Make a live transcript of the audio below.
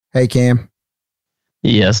Hey, Cam.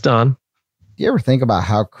 Yes, Don. Do you ever think about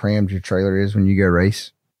how crammed your trailer is when you go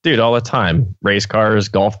race? Dude, all the time. Race cars,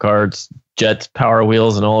 golf carts, jets, Power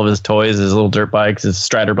Wheels, and all of his toys, his little dirt bikes, his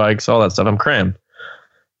Strider bikes, all that stuff. I'm crammed.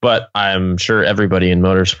 But I'm sure everybody in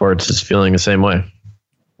motorsports is feeling the same way.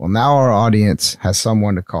 Well, now our audience has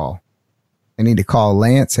someone to call. They need to call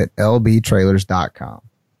Lance at lbtrailers.com.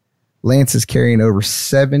 Lance is carrying over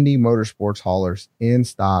 70 motorsports haulers in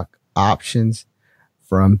stock, options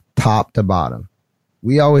from top to bottom.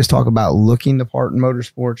 We always talk about looking the part in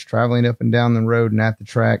motorsports, traveling up and down the road and at the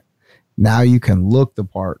track. Now you can look the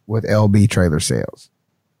part with LB Trailer Sales.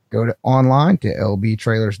 Go online to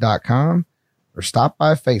lbtrailers.com or stop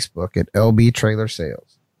by Facebook at LB Trailer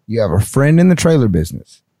Sales. You have a friend in the trailer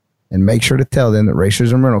business, and make sure to tell them that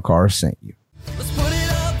Racers and Rental Cars sent you. Let's put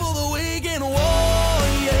it up for the weekend warriors.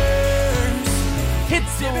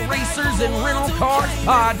 It's the Racers and Rental Cars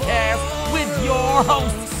podcast with your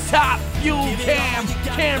hosts, Top Fuel Cam,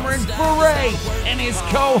 Cameron Foray, and his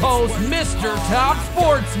co-host, Mr. Top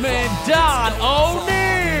Sportsman, Don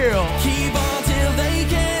O'Neill. Keep on till they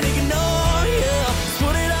can't ignore you.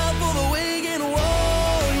 Put it up for the weekend warriors.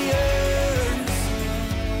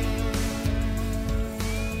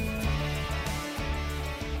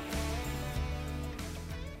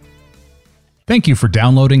 Thank you for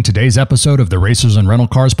downloading today's episode of the Racers and Rental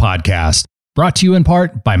Cars podcast, brought to you in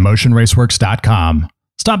part by MotionRaceworks.com.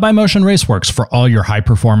 Stop by Motion Raceworks for all your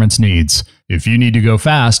high-performance needs. If you need to go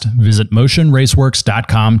fast, visit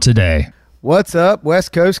MotionRaceworks.com today. What's up,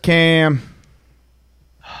 West Coast Cam?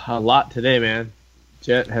 A lot today, man.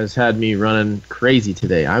 Jet has had me running crazy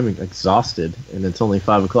today. I'm exhausted, and it's only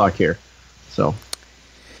 5 o'clock here. So,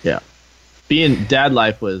 yeah. Being dad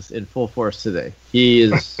life was in full force today. He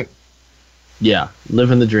is, yeah,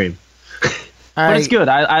 living the dream. But it's good.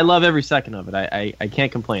 I love every second of it. I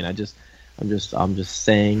can't complain. I'm just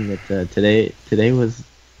saying that today was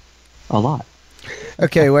a lot.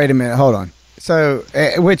 Okay, wait a minute. Hold on. So,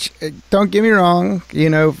 don't get me wrong. You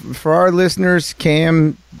know, for our listeners,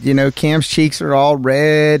 Cam's cheeks are all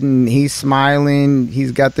red and he's smiling.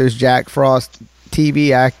 He's got those Jack Frost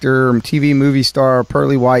TV actor, TV movie star,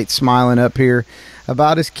 pearly white smiling up here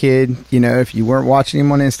about his kid. You know, if you weren't watching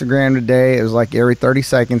him on Instagram today, it was like every 30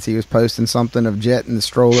 seconds he was posting something of Jet and the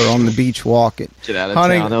stroller on the beach walking. Get out of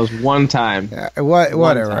town. That was one time.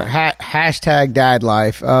 Whatever. Hashtag dad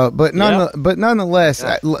life. But nonetheless,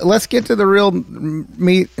 let's get to the real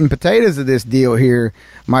meat and potatoes of this deal here,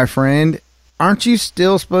 my friend. Aren't you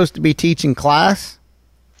still supposed to be teaching class?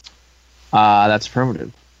 That's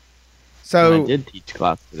affirmative. So and I did teach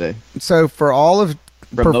class today. So for all of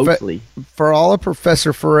remotely. For all of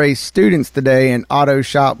Professor Foray's students today in Auto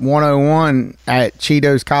Shop 101 at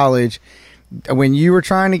Cheetos College, when you were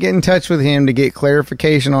trying to get in touch with him to get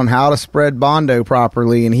clarification on how to spread Bondo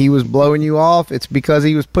properly and he was blowing you off, it's because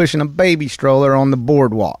he was pushing a baby stroller on the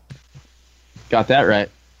boardwalk. Got that right.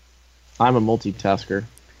 I'm a multitasker.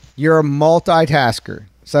 You're a multitasker.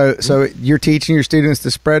 So you're teaching your students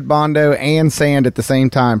to spread Bondo and sand at the same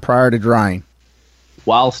time prior to drying.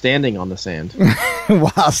 While standing on the sand.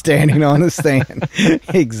 While standing on the sand.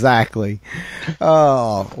 Exactly.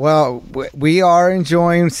 Oh, well, we are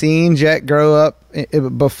enjoying seeing Jet grow up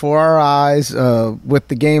before our eyes with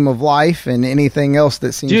the game of life and anything else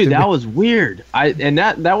that seems Dude, that was weird.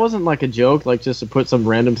 That wasn't like a joke, like just to put some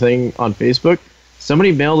random thing on Facebook.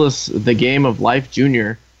 Somebody mailed us the Game of Life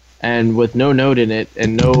Junior and with no note in it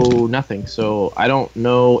and no nothing. So I don't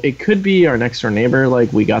know. It could be our next door neighbor,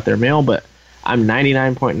 like we got their mail, but I'm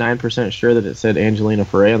 99.9% sure that it said Angelina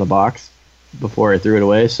Foray on the box before I threw it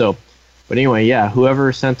away. So, but anyway, yeah,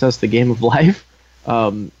 whoever sent us the Game of Life,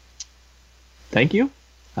 thank you.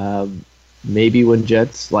 Maybe when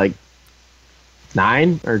Jet's like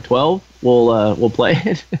 9 or 12, we'll play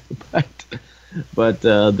it. but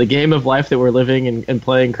the Game of Life that we're living and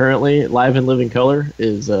playing currently, live in living color,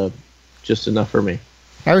 is just enough for me.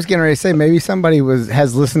 I was getting ready to say maybe somebody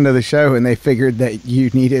has listened to the show and they figured that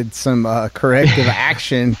you needed some corrective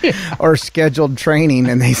action or scheduled training,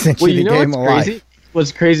 and they sent you the Game of Life.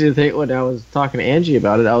 What's crazy to think, when I was talking to Angie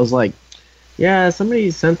about it, I was like, yeah,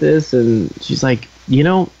 somebody sent this, and she's like,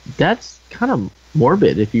 that's kind of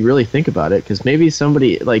morbid if you really think about it, because maybe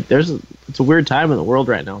somebody, like, it's a weird time in the world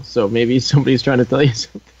right now, so maybe somebody's trying to tell you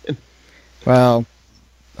something. Well,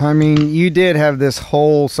 I mean, you did have this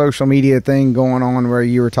whole social media thing going on where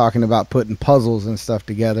you were talking about putting puzzles and stuff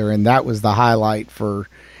together, and that was the highlight for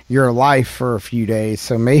your life for a few days.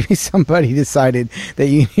 So maybe somebody decided that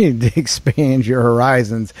you needed to expand your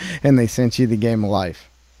horizons, and they sent you the Game of Life.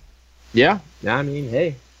 Yeah, I mean,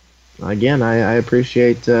 hey, again, I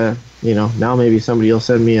appreciate, now maybe somebody will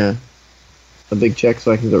send me a a big check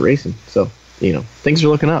so I can go racing. So, things are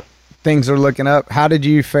looking up. Things are looking up. How did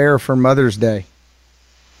you fare for Mother's Day?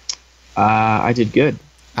 I did good.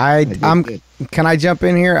 I'm good. Can I jump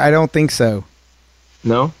in here? I don't think so.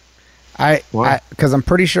 No? Because I'm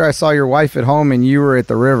pretty sure I saw your wife at home and you were at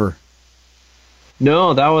the river.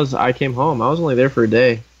 No, I came home. I was only there for a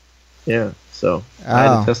day. Yeah. So I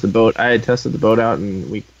had to test the boat. I had tested the boat out, and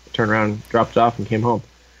we turned around, dropped it off, and came home.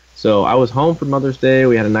 So I was home for Mother's Day.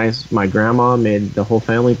 We had my grandma made the whole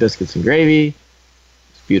family biscuits and gravy.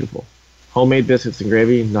 It's beautiful. Homemade biscuits and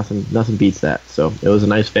gravy, nothing beats that. So it was a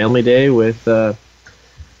nice family day with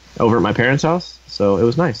over at my parents' house. So it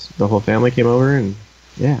was nice. The whole family came over, and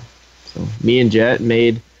yeah. So me and Jet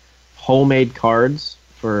made homemade cards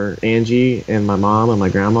for Angie and my mom and my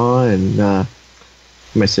grandma and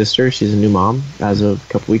my sister. She's a new mom as of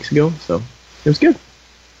a couple weeks ago. So it was good.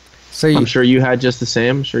 So I'm sure you had just the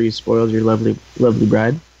same. I'm sure you spoiled your lovely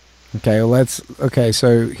bride. Okay,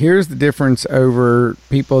 so here's the difference over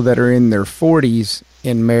people that are in their 40s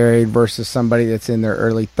and married versus somebody that's in their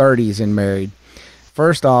early 30s and married.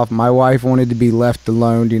 First off, my wife wanted to be left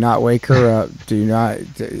alone. Do not wake her up. Do not.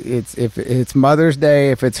 If it's Mother's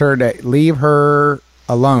Day, if it's her day, leave her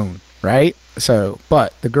alone, right? So,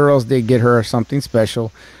 but the girls did get her something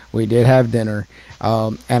special. We did have dinner,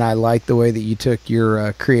 and I like the way that you took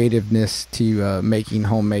your creativeness to making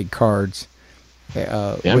homemade cards.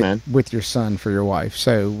 With your son for your wife.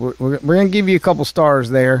 So we're gonna give you a couple stars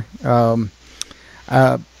there. But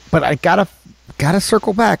I gotta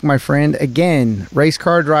circle back, my friend. Again, race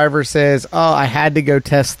car driver says, "Oh, I had to go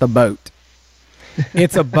test the boat."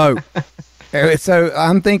 It's a boat. So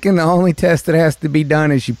I'm thinking the only test that has to be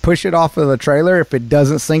done is you push it off of the trailer. If it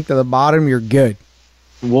doesn't sink to the bottom, you're good.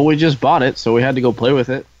 Well, we just bought it, so we had to go play with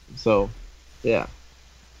it. So, yeah.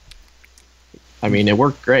 I mean, it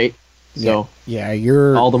worked great. So yeah,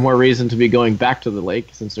 you're all the more reason to be going back to the lake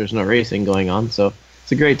since there's no racing going on. So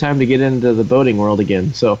it's a great time to get into the boating world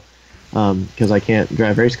again. So because I can't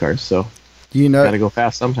drive race cars, so got to go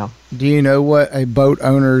fast somehow. Do you know what a boat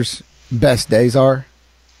owner's best days are?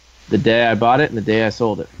 The day I bought it and the day I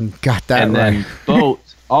sold it. Got that and right. And then boat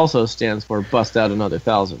also stands for bust out another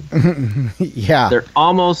 1,000. Yeah, they're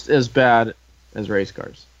almost as bad as race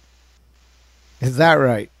cars. Is that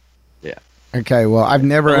right? Yeah. Okay, well, I've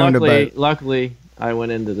never owned a boat. Luckily, I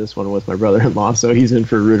went into this one with my brother-in-law, so he's in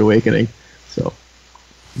for a rude awakening. So,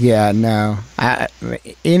 yeah, no.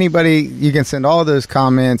 Anybody, you can send all those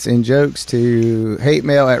comments and jokes to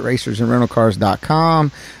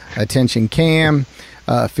hatemail@racersandrentalcars.com. Attention Cam.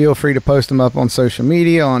 Feel free to post them up on social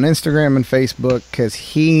media, on Instagram and Facebook, because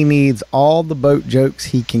he needs all the boat jokes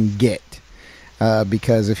he can get.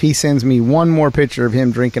 Because if he sends me one more picture of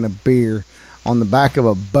him drinking a beer on the back of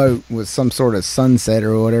a boat with some sort of sunset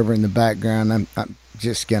or whatever in the background, I'm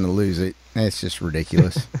just going to lose it. It's just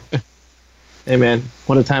ridiculous. Hey, man,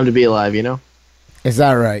 what a time to be alive, you know? Is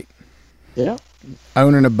that right? Yeah.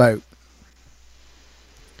 Owning a boat.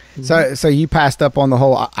 Mm-hmm. So you passed up on the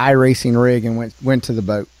whole iRacing rig and went to the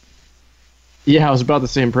boat. Yeah, it was about the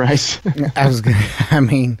same price. I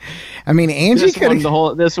mean, Angie could.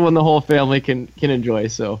 This one the whole family can enjoy.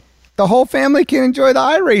 So the whole family can enjoy the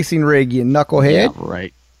iRacing rig, you knucklehead. Yeah,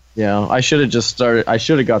 right. Yeah, I should have just started. I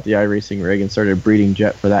should have got the iRacing rig and started breeding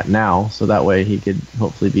Jet for that now, so that way he could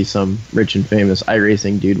hopefully be some rich and famous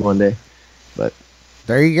iRacing dude one day. But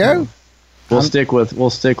there you go. We'll stick with the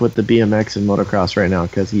BMX and motocross right now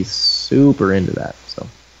because he's super into that. So.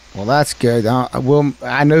 Well, that's good.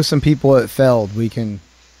 I know some people at Feld. We can,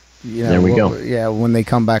 there we go. Yeah, when they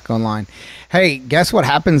come back online. Hey, guess what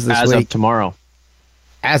happens this week? As of tomorrow.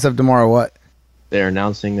 As of tomorrow, what? They're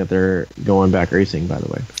announcing that they're going back racing. By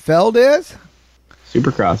the way, Feld is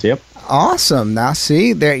Supercross. Yep. Awesome. Now,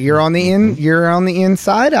 see there, you're on the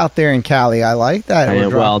inside out there in Cali. I like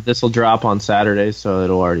that. Well, this will drop on Saturday, so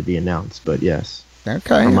it'll already be announced. But yes.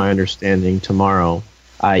 Okay. From my understanding, tomorrow,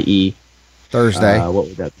 i.e. Thursday. What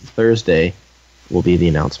would that be? Thursday will be the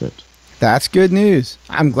announcement. That's good news.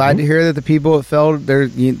 I'm glad to hear that the people at Feld,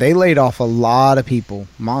 they laid off a lot of people,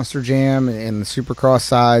 Monster Jam and the Supercross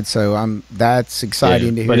side. So that's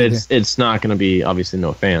exciting to hear. But it's not going to be obviously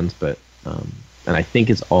no fans, but and I think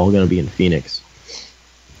it's all going to be in Phoenix.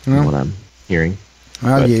 From what I'm hearing.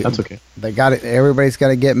 Well, that's okay. They got it. Everybody's got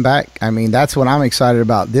to get back. I mean, that's what I'm excited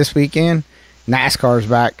about this weekend. NASCAR's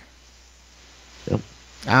back. Yep.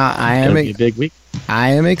 I am a big week. I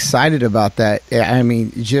am excited about that. I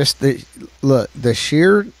mean, just the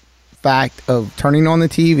sheer fact of turning on the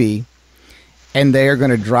TV and they are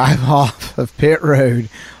going to drive off of pit road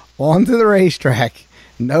onto the racetrack,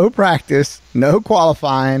 no practice, no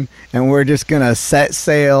qualifying, and we're just going to set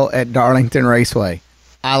sail at Darlington Raceway.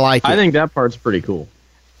 I like it. I think that part's pretty cool.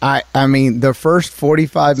 I mean, the first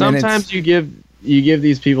 45 minutes. Sometimes you give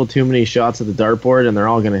these people too many shots at the dartboard, and they're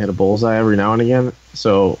all going to hit a bullseye every now and again.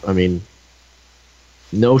 So, I mean,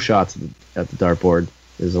 no shots at the dartboard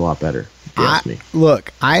is a lot better, if you ask me.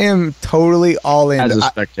 Look, I am totally all in. As a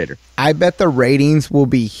spectator. I bet the ratings will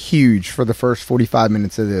be huge for the first 45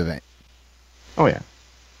 minutes of the event. Oh, yeah.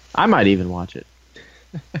 I might even watch it.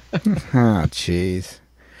 Oh, jeez.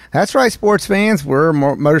 That's right, sports fans. We're a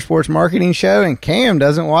motorsports marketing show, and Cam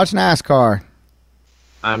doesn't watch NASCAR.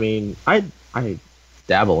 I mean, I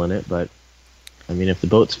dabble in it, but, I mean, if the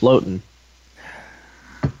boat's floating,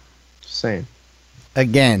 just saying.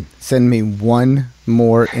 Again, send me one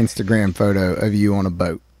more Instagram photo of you on a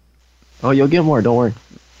boat. Oh, you'll get more. Don't worry.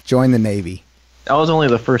 Join the Navy. That was only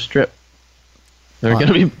the first trip.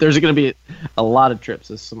 There's gonna be a lot of trips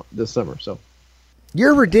this summer. So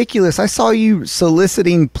you're ridiculous. I saw you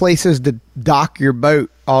soliciting places to dock your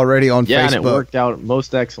boat already on Facebook. Yeah, and it worked out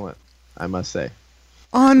most excellent, I must say.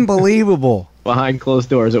 Unbelievable. Behind closed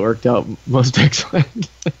doors, it worked out most excellent.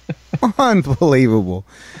 Unbelievable.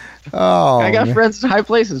 Oh, I got friends in high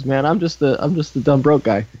places, man. I'm just the dumb broke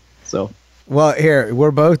guy. So. Well, here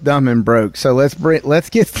we're both dumb and broke. So let's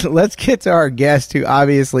get to our guest, who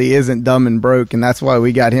obviously isn't dumb and broke, and that's why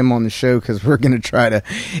we got him on the show, because we're going to try to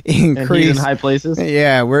increase. And he's in high places.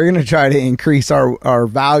 Yeah, we're going to try to increase our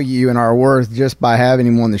value and our worth just by having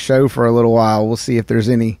him on the show for a little while. We'll see if there's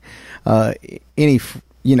any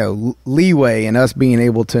leeway in us being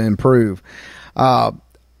able to improve,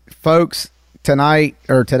 folks. Today,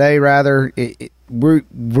 we're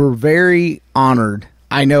very honored.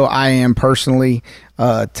 I know I am personally,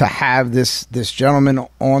 to have this gentleman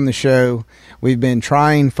on the show. We've been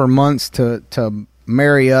trying for months to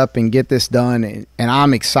marry up and get this done, and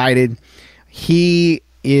I'm excited. He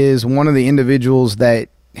is one of the individuals that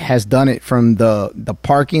has done it from the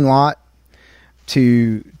parking lot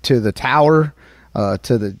to the tower,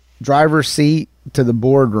 to the driver's seat, to the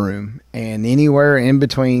boardroom, and anywhere in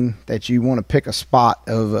between that you want to pick a spot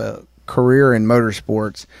of a career in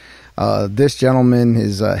motorsports. This gentleman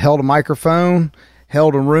has held a microphone,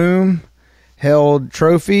 held a room, held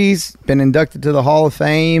trophies, been inducted to the Hall of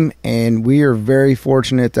Fame, and we are very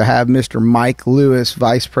fortunate to have Mr. Mike Lewis,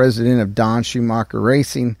 Vice President of Don Schumacher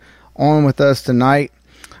Racing, on with us tonight.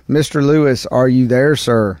 Mr. Lewis, are you there,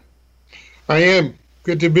 sir? I am.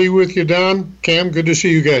 Good to be with you, Don. Cam, good to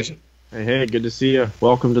see you guys. Hey, good to see you.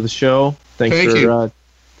 Welcome to the show.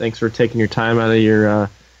 Thanks for taking your time out of your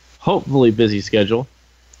hopefully busy schedule.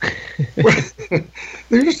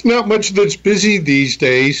 There's not much that's busy these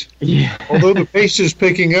days. Yeah. Although the pace is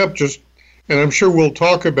picking up, and I'm sure we'll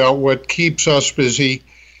talk about what keeps us busy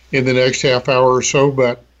in the next half hour or so.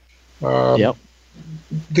 But yep.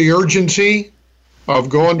 The urgency of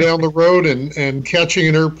going down the road and catching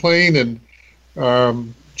an airplane and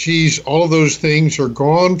all of those things are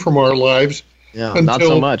gone from our lives. Yeah, not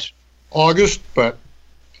so much. August, but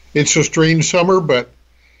it's a strange summer, but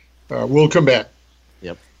we'll come back.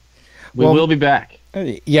 Yep. We will be back.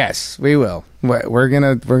 Yes, we will. We're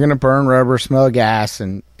gonna burn rubber, smell gas,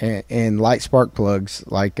 and light spark plugs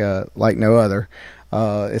like no other.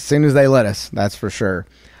 As soon as they let us, that's for sure.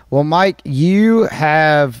 Well, Mike, you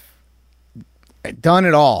have done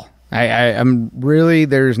it all. I'm really,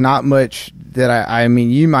 there's not much that I mean,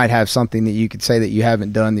 you might have something that you could say that you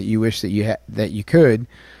haven't done that you wish that you could.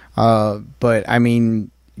 But I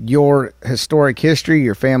mean, your historic history,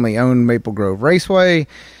 your family owned Maple Grove Raceway.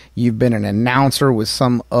 You've been an announcer with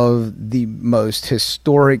some of the most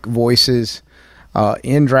historic voices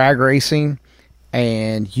in drag racing,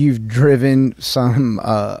 and you've driven some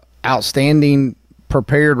outstanding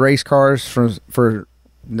prepared race cars for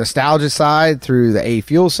nostalgia side through the A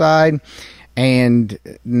Fuel side, and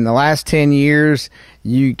in the last 10 years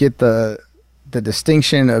you get the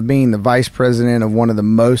distinction of being the vice president of one of the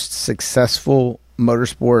most successful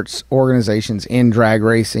motorsports organizations in drag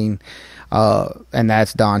racing, and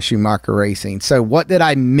that's Don Schumacher Racing. So what did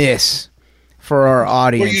I miss for our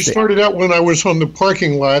audience? Well, you started out when I was on the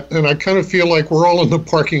parking lot, and I kind of feel like we're all in the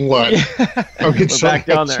parking lot. I mean, so back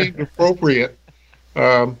down that there. seemed appropriate.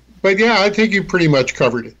 But yeah, I think you pretty much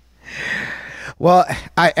covered it. Well,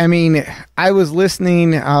 I mean, I was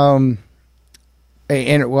listening,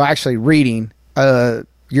 actually reading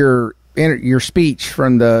your speech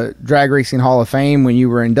from the Drag Racing Hall of Fame when you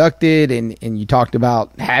were inducted, and you talked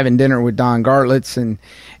about having dinner with Don Gartlitz and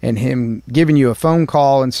him giving you a phone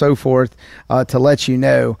call and so forth to let you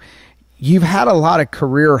know. You've had a lot of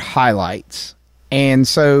career highlights. And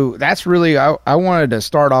so that's really, I wanted to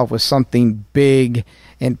start off with something big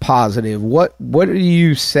and positive. What do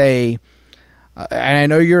you say And I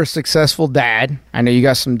know you're a successful dad. I know you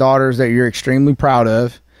got some daughters that you're extremely proud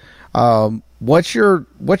of. What's your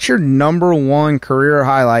number one career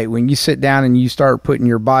highlight when you sit down and you start putting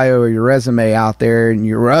your bio or your resume out there and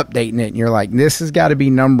you're updating it and you're like, this has got to be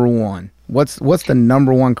number one? What's the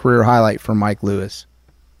number one career highlight for Mike Lewis?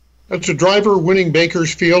 That's a driver winning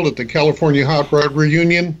Bakersfield at the California Hot Rod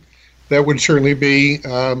Reunion. That would certainly be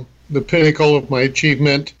the pinnacle of my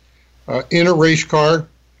achievement in a race car.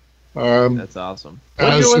 That's awesome.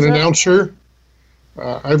 As an announcer,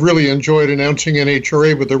 I've really enjoyed announcing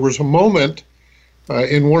NHRA, but there was a moment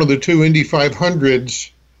in one of the two Indy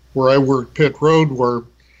 500s where I worked pit road where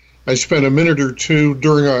I spent a minute or two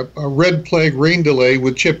during a red flag rain delay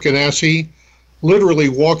with Chip Ganassi, literally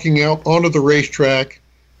walking out onto the racetrack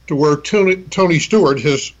to where Tony Stewart,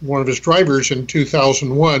 one of his drivers in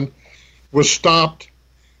 2001, was stopped,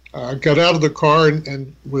 got out of the car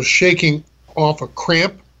and was shaking off a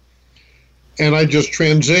cramp. And I just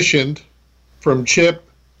transitioned from Chip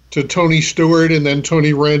to Tony Stewart, and then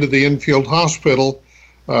Tony ran to the infield hospital.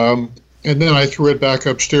 And then I threw it back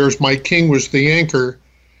upstairs. Mike King was the anchor.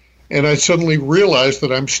 And I suddenly realized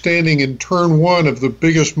that I'm standing in turn one of the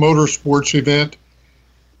biggest motorsports event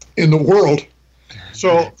in the world.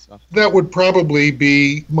 So that would probably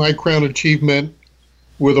be my crown achievement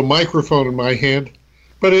with a microphone in my hand.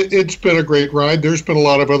 But it's been a great ride. There's been a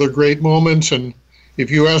lot of other great moments, and if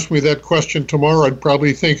you asked me that question tomorrow, I'd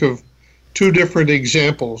probably think of two different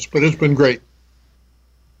examples, but it's been great.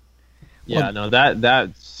 Yeah, no,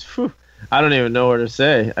 that's whew, I don't even know what to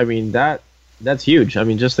say. I mean, that's huge. I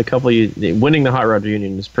mean, just the couple winning the Hot Rod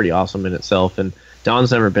Reunion is pretty awesome in itself. And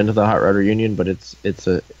Don's never been to the Hot Rod Reunion, but it's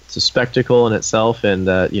a spectacle in itself. And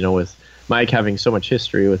with Mike having so much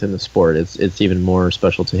history within the sport, it's even more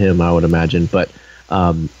special to him, I would imagine. But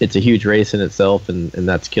it's a huge race in itself, and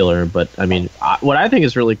that's killer. But I mean, what I think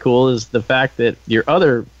is really cool is the fact that your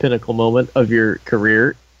other pinnacle moment of your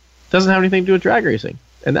career doesn't have anything to do with drag racing,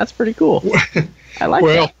 and that's pretty cool. I like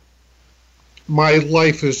that. Well, my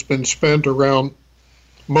life has been spent around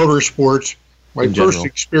motorsports. My first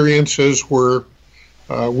experiences were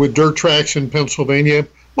with dirt tracks in Pennsylvania,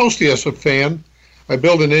 mostly as a fan. I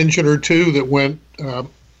built an engine or two that went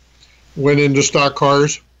into stock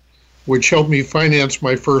cars, which helped me finance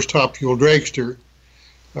my first Top Fuel dragster.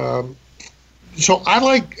 So I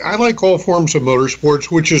like all forms of motorsports,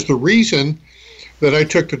 which is the reason that I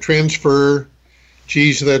took the transfer,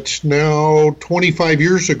 that's now 25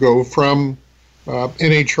 years ago, from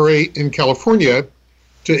NHRA in California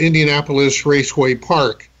to Indianapolis Raceway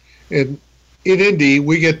Park. And in Indy,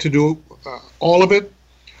 we get to do all of it.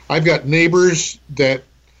 I've got neighbors that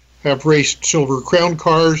have raced Silver Crown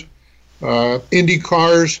cars, Indy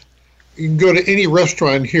cars. You can go to any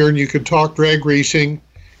restaurant here and you can talk drag racing,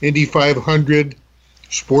 Indy 500,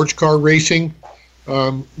 sports car racing.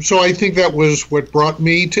 So I think that was what brought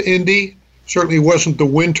me to Indy. Certainly wasn't the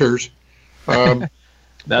winters.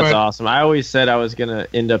 That's awesome. I always said I was going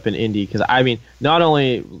to end up in Indy because, I mean, not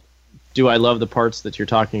only do I love the parts that you're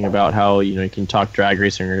talking about, how you can talk drag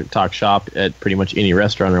racing or talk shop at pretty much any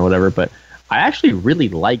restaurant or whatever, but I actually really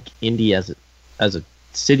like Indy as a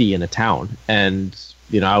city and a town. And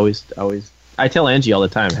I tell Angie all the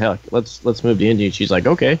time, heck, let's move to Indy. And she's like,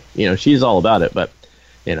 okay, she's all about it. But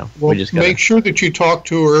well, we just gotta make sure that you talk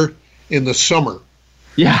to her in the summer.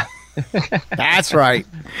 Yeah. That's right.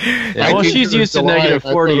 Yeah, well, she's used to negative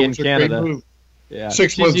 40 in Canada. Yeah.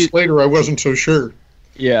 6 months later, I wasn't so sure.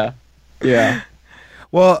 Yeah.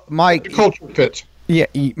 Well, Mike, the culture fits. Yeah,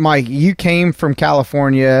 Mike, you came from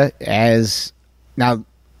California now.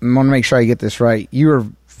 I want to make sure I get this right. You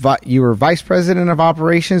were vice president of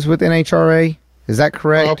operations with NHRA. Is that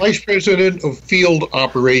correct? Vice president of field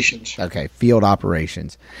operations. Okay, field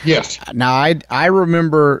operations. Yes. Now, I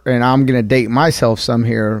remember, and I'm going to date myself some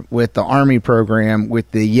here, with the Army program,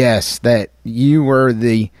 with that you were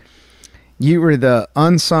the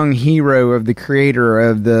unsung hero of the creator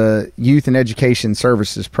of the Youth and Education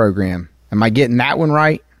Services program. Am I getting that one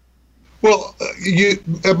right? Well,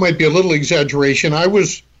 that might be a little exaggeration. I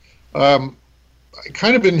was I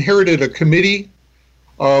kind of inherited a committee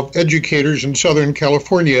of educators in Southern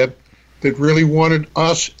California that really wanted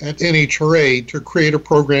us at NHRA to create a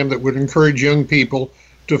program that would encourage young people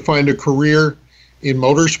to find a career in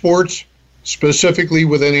motorsports, specifically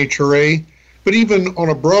with NHRA, but even on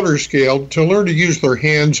a broader scale, to learn to use their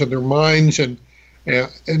hands and their minds. And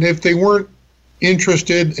if they weren't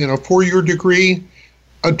interested in a 4-year degree,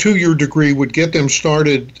 a 2-year degree would get them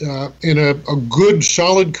started in a good,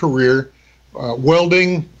 solid career,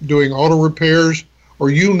 welding, doing auto repairs, or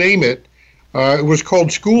you name it. It was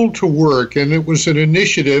called School to Work, and it was an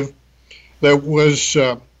initiative that was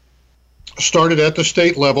started at the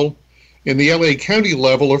state level. In the LA County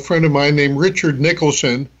level, a friend of mine named Richard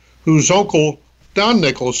Nicholson, whose uncle Don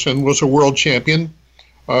Nicholson was a world champion,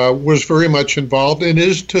 was very much involved and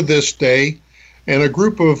is to this day. And a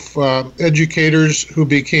group of educators who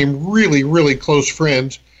became really, really close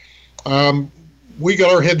friends. We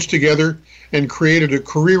got our heads together and created a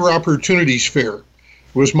career opportunities fair. It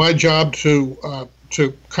was my job to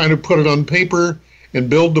kind of put it on paper and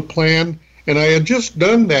build the plan. And I had just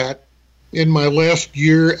done that in my last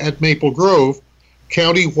year at Maple Grove,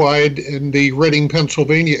 countywide in the Reading,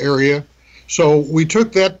 Pennsylvania area. So we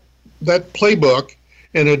took that playbook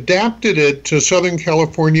and adapted it to Southern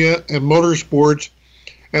California and motorsports.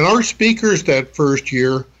 And our speakers that first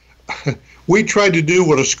year, we tried to do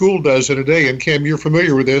what a school does in a day. And Cam, you're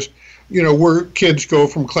familiar with this, where kids go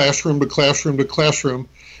from classroom to classroom to classroom.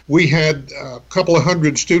 We had a couple of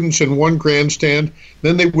hundred students in one grandstand.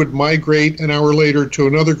 Then they would migrate an hour later to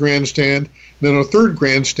another grandstand, then a third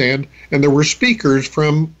grandstand. And there were speakers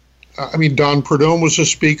from, Don Prudhomme was a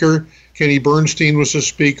speaker. Kenny Bernstein was a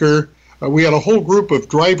speaker. We had a whole group of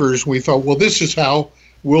drivers. We thought, well, this is how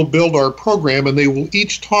we'll build our program. And they will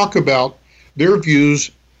each talk about their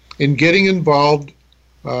views in getting involved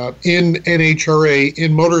in NHRA,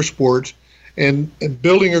 in motorsports, and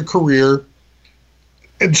building a career.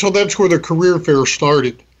 And so that's where the career fair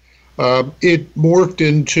started. It morphed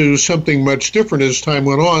into something much different as time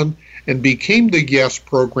went on and became the YES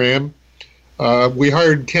program. We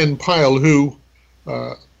hired Ken Pyle, who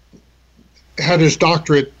had his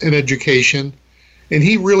doctorate in education, and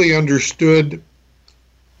he really understood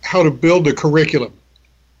how to build a curriculum.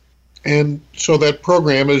 And so that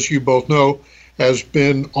program, as you both know, has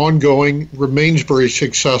been ongoing, remains very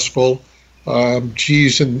successful. And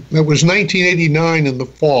that was 1989 in the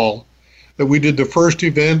fall that we did the first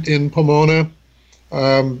event in Pomona.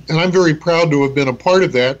 And I'm very proud to have been a part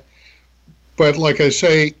of that. But like I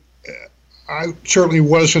say, I certainly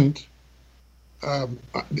wasn't,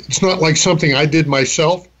 it's not like something I did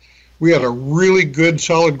myself. We had a really good,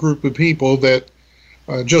 solid group of people that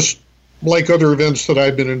just like other events that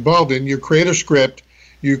I've been involved in, you create a script,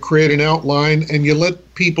 you create an outline, and you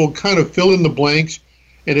let people kind of fill in the blanks.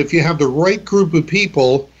 And if you have the right group of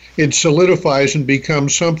people, it solidifies and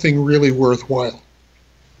becomes something really worthwhile.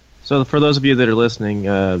 So for those of you that are listening,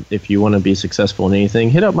 if you want to be successful in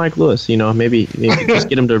anything, hit up Mike Lewis. Maybe just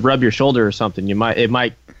get him to rub your shoulder or something. It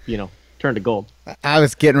might turn to gold. I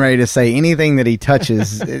was getting ready to say anything that he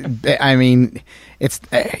touches. It's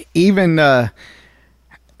even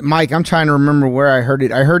Mike. I'm trying to remember where I heard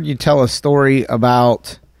it. I heard you tell a story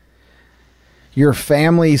about your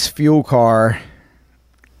family's fuel car.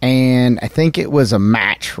 And I think it was a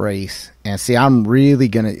match race. And see, I'm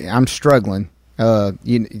struggling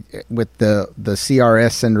with the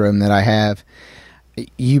CRS syndrome that I have.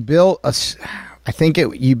 You built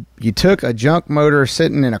you took a junk motor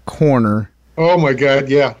sitting in a corner. Oh my God,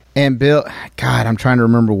 yeah. And I'm trying to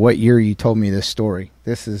remember what year you told me this story.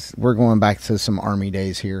 We're going back to some Army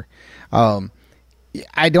days here.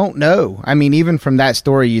 I don't know. Even from that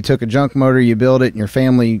story, you took a junk motor, you built it, and your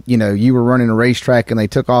family, you were running a racetrack and they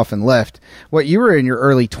took off and left. You were in your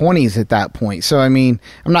early 20s at that point. So, I'm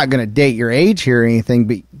not going to date your age here or anything,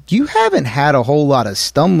 but you haven't had a whole lot of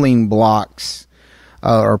stumbling blocks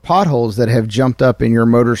or potholes that have jumped up in your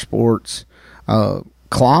motorsports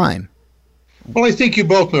climb. Well, I think you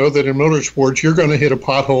both know that in motorsports, you're going to hit a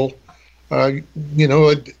pothole.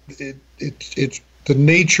 It's the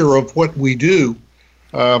nature of what we do.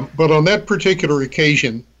 But on that particular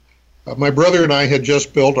occasion, my brother and I had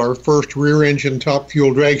just built our first rear-engine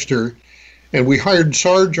top-fuel dragster, and we hired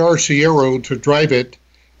Sarge Arciero to drive it.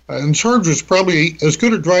 And Sarge was probably as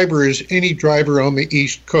good a driver as any driver on the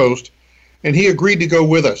East Coast, and he agreed to go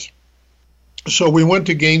with us. So we went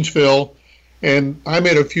to Gainesville, and I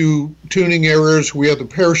made a few tuning errors. We had the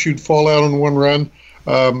parachute fall out on one run.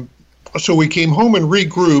 So we came home and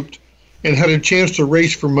regrouped and had a chance to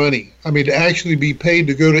race for money. To actually be paid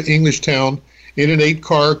to go to Englishtown in an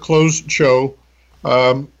 8-car closed show.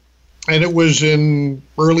 And it was in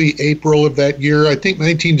early April of that year, I think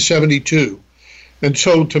 1972. And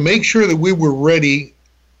so to make sure that we were ready,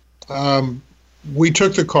 we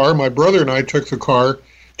took the car, my brother and I took the car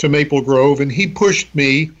to Maple Grove, and he pushed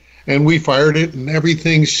me, and we fired it, and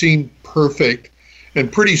everything seemed perfect.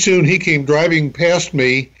 And pretty soon he came driving past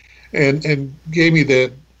me and gave me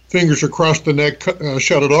the fingers across the neck,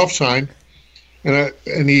 shut it off sign.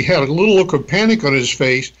 And he had a little look of panic on his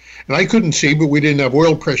face, and I couldn't see, but we didn't have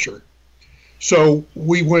oil pressure. So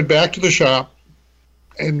we went back to the shop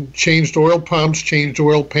and changed oil pumps, changed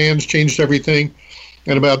oil pans, changed everything.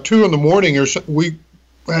 And about 2 a.m. or so, we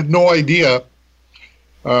had no idea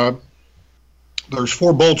there's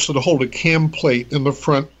 4 bolts that hold a cam plate in the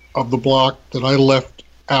front of the block that I left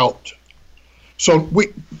out. So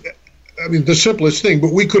the simplest thing,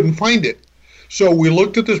 but we couldn't find it. So we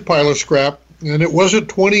looked at this pile of scrap, and it was a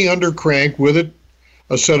 20 under crank with it,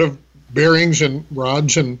 a set of bearings and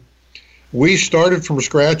rods, and we started from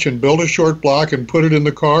scratch and built a short block and put it in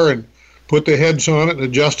the car and put the heads on it and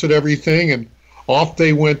adjusted everything, and off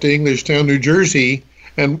they went to Englishtown, New Jersey,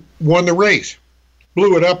 and won the race.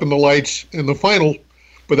 Blew it up in the lights in the final,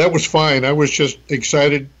 but that was fine. I was just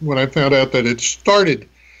excited when I found out that it started.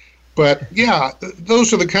 But yeah,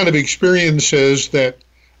 those are the kind of experiences that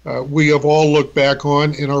we have all looked back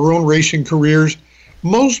on in our own racing careers.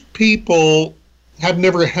 Most people have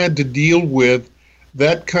never had to deal with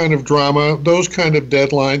that kind of drama, those kind of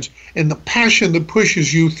deadlines, and the passion that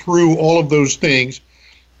pushes you through all of those things.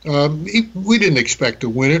 We didn't expect to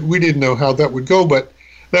win it. We didn't know how that would go, but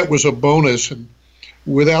that was a bonus. And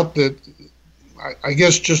without I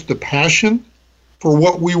guess just the passion for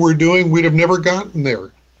what we were doing, we'd have never gotten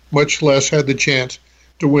there, much less had the chance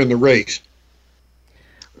to win the race.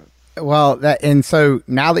 Well, and so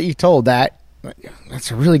now that you told that, that's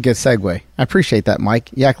a really good segue. I appreciate that, Mike.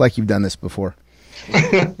 You act like you've done this before.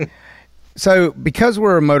 So because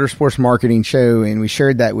we're a motorsports marketing show and we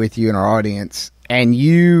shared that with you and our audience, and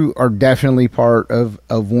you are definitely part of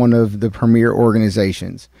one of the premier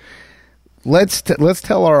organizations, let's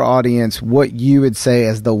tell our audience what you would say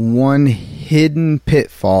as the one hidden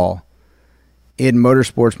pitfall in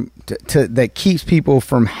motorsports that keeps people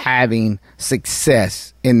from having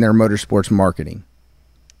success in their motorsports marketing.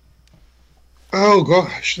 Oh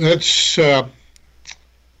gosh, that's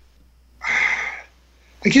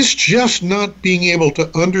I guess just not being able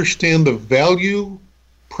to understand the value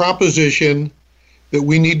proposition that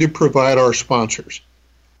we need to provide our sponsors.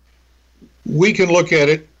 We can look at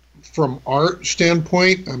it from our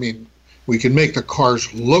standpoint. I mean, we can make the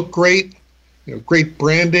cars look great, great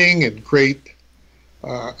branding and great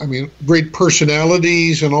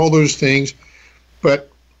personalities and all those things.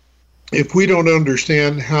 But if we don't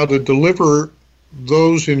understand how to deliver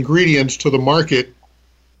those ingredients to the market,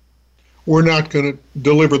 we're not going to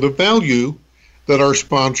deliver the value that our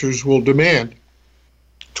sponsors will demand.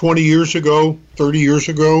 20 years ago, 30 years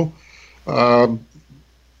ago,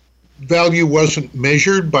 value wasn't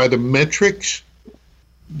measured by the metrics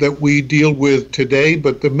that we deal with today,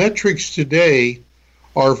 but the metrics today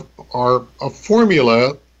are a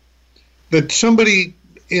formula that somebody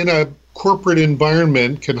in a corporate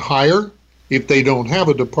environment can hire, if they don't have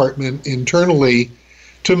a department internally,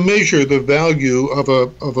 to measure the value of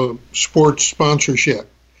a sports sponsorship.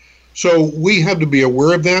 So we have to be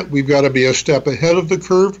aware of that. We've got to be a step ahead of the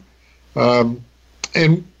curve.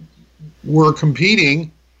 And we're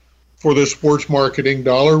competing for the sports marketing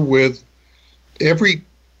dollar with every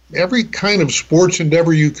kind of sports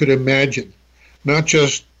endeavor you could imagine, not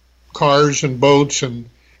just cars and boats and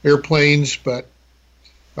airplanes, but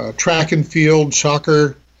track and field,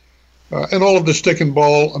 soccer, and all of the stick and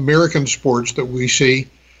ball American sports that we see.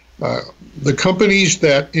 The companies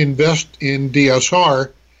that invest in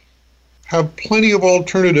DSR have plenty of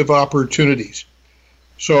alternative opportunities.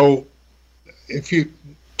 So to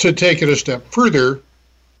take it a step further,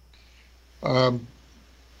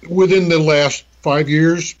 within the last 5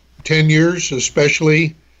 years, 10 years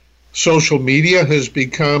especially, social media has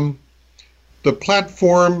become the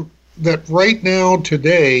platform that right now,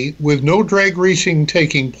 today, with no drag racing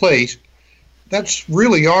taking place, that's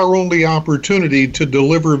really our only opportunity to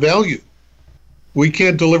deliver value. We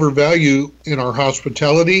can't deliver value in our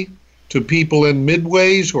hospitality to people in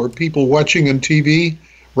midways or people watching on TV.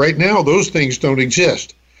 Right now, those things don't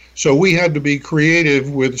exist. So we had to be creative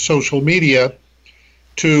with social media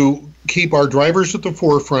to keep our drivers at the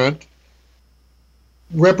forefront,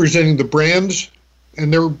 representing the brands,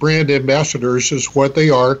 and their brand ambassadors is what they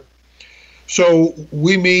are. So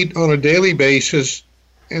we meet on a daily basis,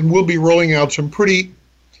 and we'll be rolling out some pretty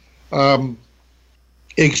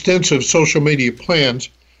extensive social media plans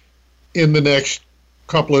in the next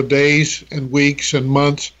couple of days and weeks and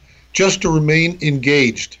months, just to remain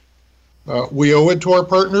engaged. We owe it to our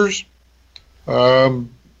partners, and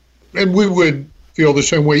we would feel the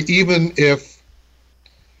same way even if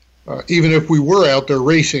we were out there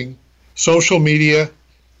racing. Social media,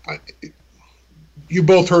 you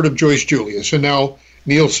both heard of Joyce Julius, and now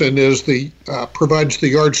Nielsen is provides the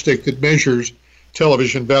yardstick that measures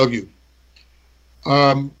television value.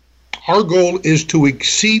 Our goal is to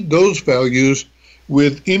exceed those values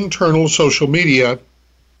with internal social media,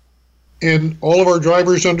 and all of our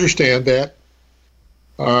drivers understand that.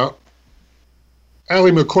 Allie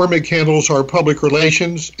McCormick handles our public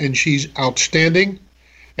relations, and she's outstanding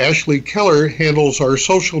Ashley Keller handles our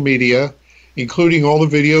social media, including all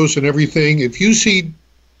the videos and everything. If you see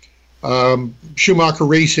Schumacher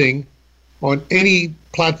Racing on any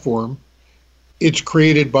platform, it's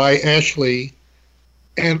created by Ashley.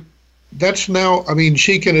 And that's now, I mean,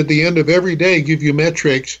 she can at the end of every day give you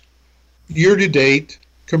metrics year to date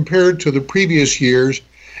compared to the previous years.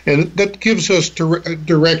 And that gives us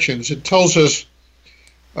directions. It tells us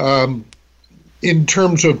in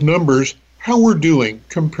terms of numbers how we're doing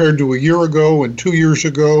compared to a year ago and 2 years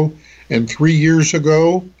ago and 3 years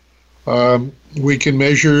ago. We can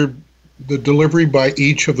measure the delivery by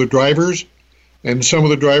each of the drivers. And some of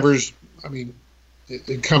the drivers, I mean,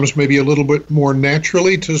 it comes maybe a little bit more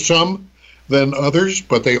naturally to some than others,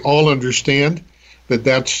 but they all understand that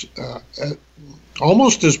that's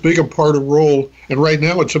almost as big a part of role. And right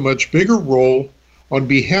now it's a much bigger role on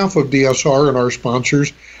behalf of DSR and our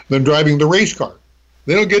sponsors than driving the race car.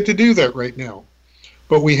 They don't get to do that right now,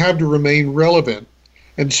 but we have to remain relevant.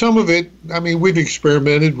 And some of it, I mean, we've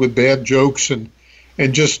experimented with bad jokes and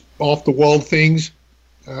just off-the-wall things.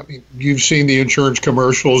 I mean, you've seen the insurance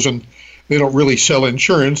commercials, and they don't really sell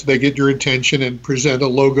insurance. They get your attention and present a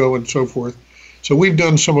logo and so forth. So we've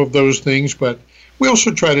done some of those things, but we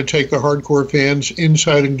also try to take the hardcore fans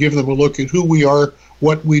inside and give them a look at who we are,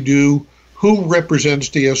 what we do, who represents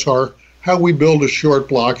DSR, how we build a short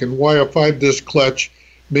block, and why a 5-disc clutch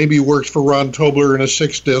maybe works for Ron Tobler and a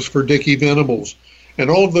 6-disc for Dickie Venables. And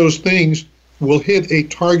all of those things will hit a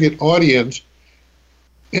target audience,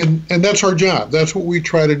 and that's our job. That's what we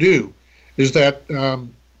try to do, is that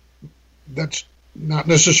that's not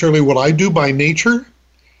necessarily what I do by nature,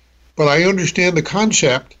 but I understand the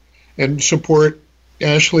concept and support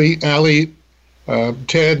Ashley, Allie,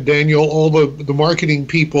 Ted, Daniel, all the marketing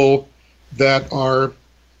people that are,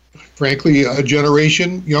 frankly, a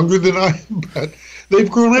generation younger than I am, but they've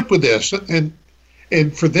grown up with this. And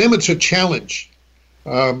for them, it's a challenge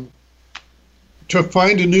to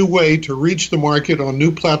find a new way to reach the market on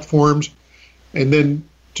new platforms and then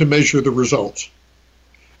to measure the results.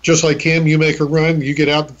 Just like Cam, you make a run, you get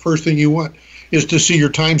out, the first thing you want is to see your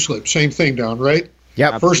time slip. Same thing, Don, right?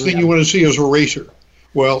 Yeah. First thing you want to see is a racer.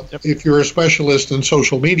 Well, if you're a specialist in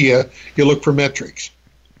social media, you look for metrics.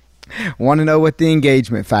 Want to know what the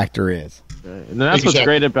engagement factor is. And that's what's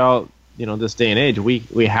great about, this day and age.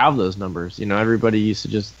 We have those numbers. Everybody used to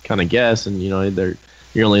just kind of guess, and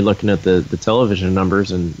you're only looking at the television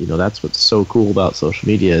numbers, and that's what's so cool about social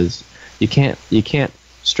media is you can't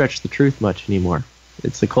stretch the truth much anymore.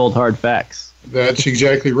 It's the cold hard facts. That's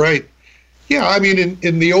exactly right. Yeah, I mean,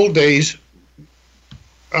 in the old days,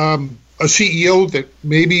 a CEO that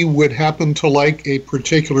maybe would happen to like a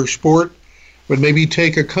particular sport would maybe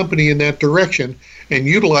take a company in that direction and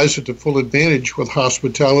utilize it to full advantage with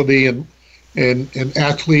hospitality and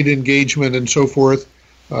athlete engagement and so forth.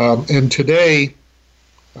 And today,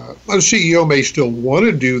 a CEO may still want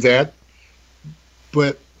to do that,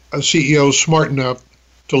 but a CEO is smart enough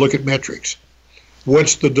to look at metrics.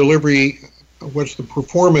 What's the delivery? What's the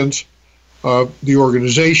performance of the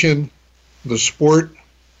organization, the sport,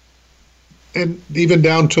 and even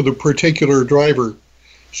down to the particular driver?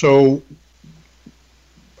 So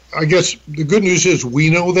I guess the good news is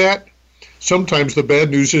we know that. Sometimes the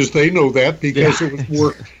bad news is they know that because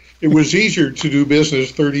it was easier to do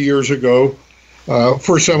business 30 years ago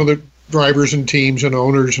for some of the drivers and teams and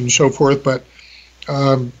owners and so forth. But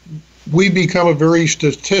we've become a very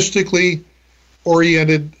statistically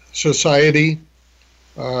oriented society.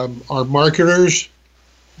 Our marketers,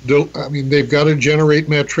 they've got to generate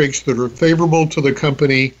metrics that are favorable to the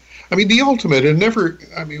company. I mean, the ultimate,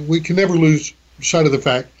 we can never lose sight of the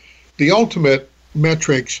fact, the ultimate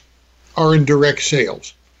metrics are in direct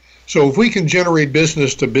sales. So if we can generate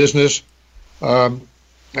business to business, and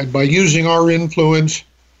by using our influence,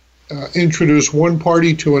 introduce one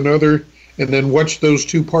party to another, and then watch those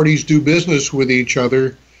two parties do business with each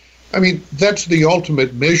other, that's the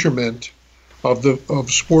ultimate measurement of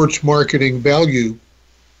sports marketing value.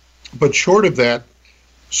 But short of that,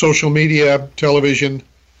 social media, television,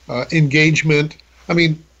 engagement,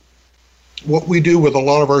 what we do with a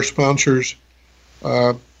lot of our sponsors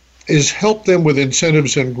is help them with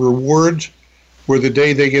incentives and rewards, where the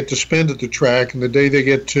day they get to spend at the track and the day they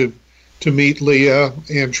get to meet Leah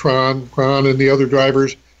and Ron and the other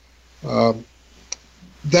drivers,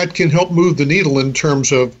 that can help move the needle in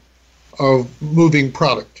terms of moving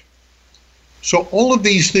product. So all of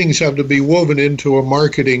these things have to be woven into a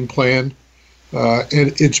marketing plan,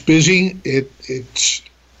 and it's busy. It's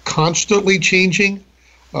constantly changing.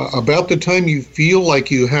 About the time you feel like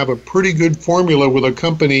you have a pretty good formula with a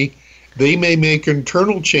company, they may make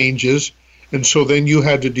internal changes, and so then you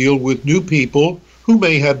had to deal with new people who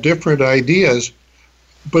may have different ideas.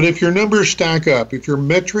 But if your numbers stack up, if your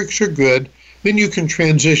metrics are good, then you can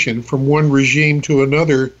transition from one regime to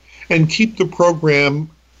another and keep the program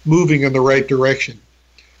moving in the right direction.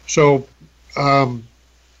 So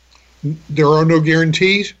there are no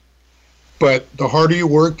guarantees, but the harder you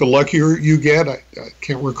work, the luckier you get. I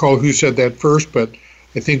can't recall who said that first, but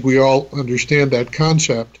I think we all understand that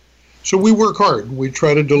concept. So we work hard. We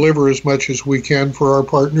try to deliver as much as we can for our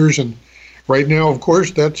partners, and right now, of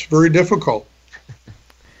course, that's very difficult.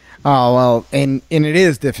 Oh, well, and it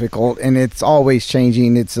is difficult, and it's always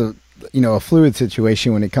changing. It's a fluid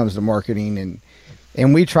situation when it comes to marketing,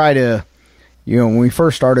 and we try to, when we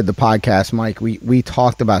first started the podcast, Mike, we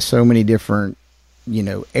talked about so many different,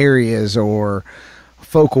 areas or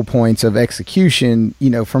focal points of execution,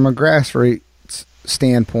 from a grassroots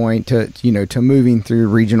standpoint to moving through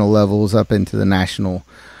regional levels up into the national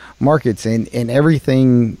markets and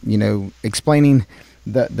everything, explaining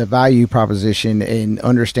the value proposition and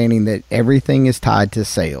understanding that everything is tied to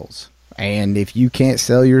sales. And if you can't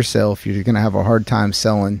sell yourself, you're going to have a hard time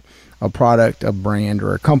selling a product, a brand,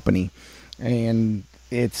 or a company. And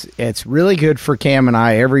it's really good for Cam and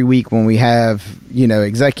I every week when we have,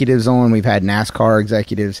 executives on. We've had NASCAR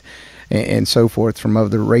executives and so forth from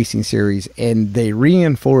other racing series, and they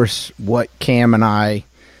reinforce what Cam and I,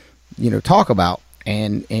 talk about.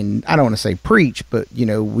 And I don't want to say preach, but,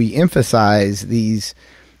 we emphasize these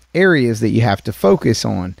areas that you have to focus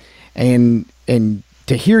on. And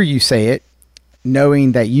to hear you say it,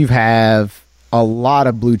 knowing that you have a lot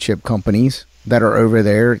of blue chip companies that are over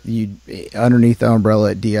there, underneath the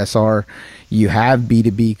umbrella at DSR, you have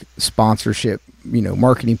B2B sponsorship,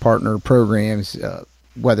 marketing partner programs,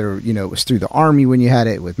 whether, it was through the Army when you had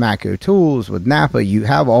it with Matco Tools, with Napa, you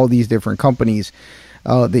have all these different companies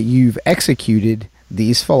that you've executed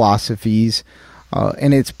these philosophies,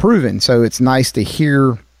 and it's proven. So it's nice to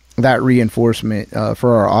hear that reinforcement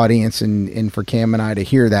for our audience and for Cam and I to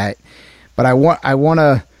hear that. But I want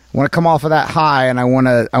to come off of that high, and I want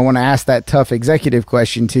to ask that tough executive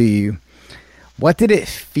question to you. What did it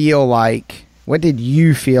feel like? What did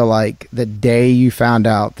you feel like the day you found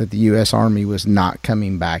out that the U.S. Army was not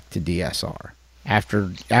coming back to DSR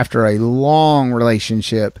after a long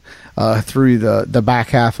relationship through the back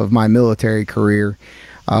half of my military career?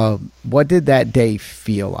 What did that day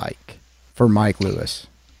feel like for Mike Lewis?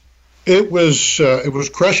 It was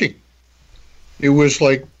crushing. It was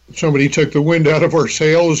like somebody took the wind out of our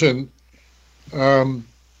sails, and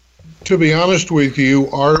to be honest with you,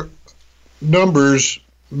 our numbers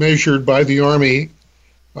measured by the Army,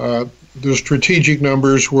 the strategic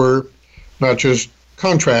numbers were not just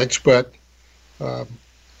contracts, but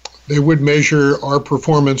they would measure our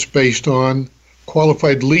performance based on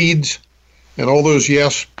qualified leads, and all those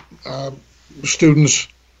students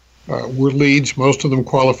were leads, most of them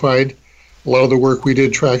qualified. A lot of the work we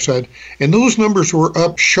did trackside, and those numbers were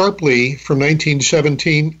up sharply from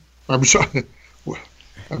 1917. I'm sorry,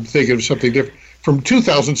 I'm thinking of something different. From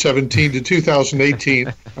 2017 to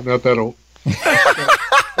 2018. I'm not that old.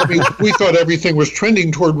 We thought everything was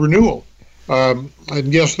trending toward renewal. And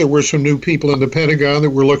yes, there were some new people in the Pentagon that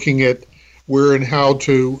were looking at where and how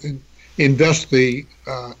to invest the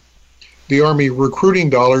Army recruiting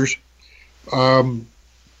dollars.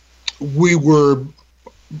 We were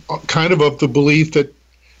kind of the belief that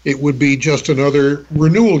it would be just another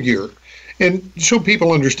renewal year. And so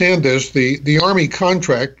people understand this, the Army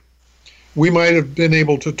contract, we might have been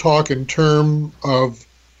able to talk in terms of,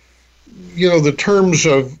 the terms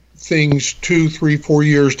of things 2, 3, 4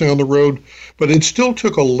 years down the road, but it still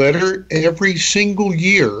took a letter every single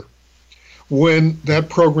year when that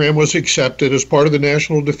program was accepted as part of the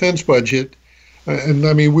national defense budget. And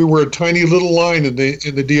I mean, we were a tiny little line in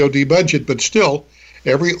the DoD budget, but still,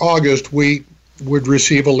 every August we would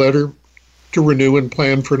receive a letter to renew and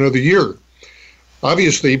plan for another year.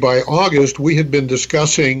 Obviously, by August, we had been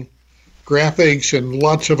discussing graphics and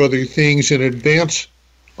lots of other things in advance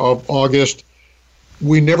of August.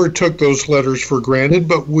 We never took those letters for granted,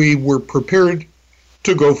 but we were prepared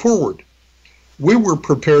to go forward. We were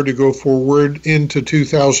prepared to go forward into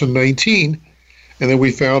 2019, and then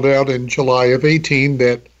we found out in July of 18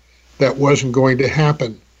 that that wasn't going to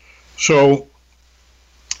happen. So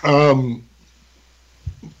the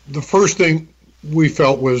first thing we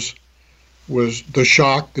felt was the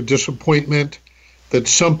shock, the disappointment that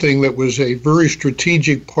something that was a very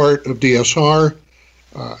strategic part of DSR,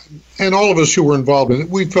 and all of us who were involved in it,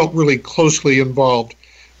 we felt really closely involved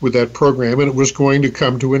with that program, and it was going to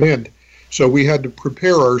come to an end. So we had to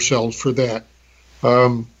prepare ourselves for that.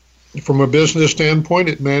 From a business standpoint,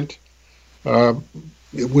 it meant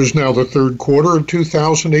it was now the third quarter of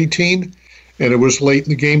 2018, and it was late in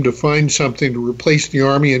the game to find something to replace the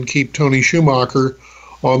Army and keep Tony Schumacher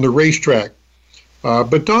on the racetrack.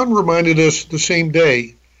 But Don reminded us the same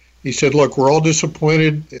day. He said, look, we're all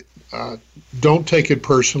disappointed. Don't take it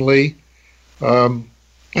personally. And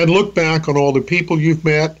look back on all the people you've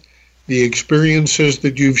met, the experiences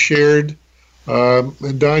that you've shared.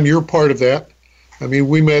 And Don, you're part of that. I mean,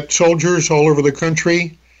 we met soldiers all over the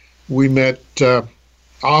country. We met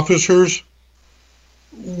officers.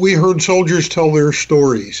 We heard soldiers tell their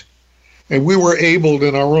stories. And we were able,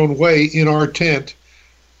 in our own way, in our tent,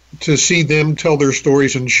 to see them tell their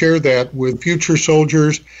stories and share that with future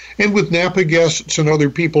soldiers and with Napa guests and other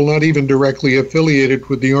people not even directly affiliated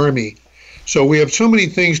with the Army. So we have so many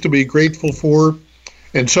things to be grateful for,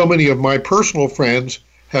 and so many of my personal friends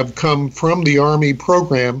have come from the Army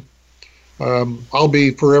program. I'll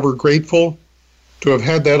be forever grateful to have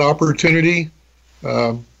had that opportunity.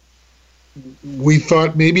 We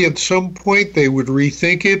thought maybe at some point they would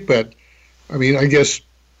rethink it, but I mean, I guess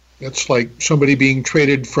it's like somebody being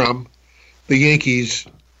traded from the Yankees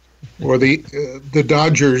or the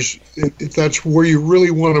Dodgers. If that's where you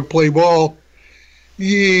really want to play ball,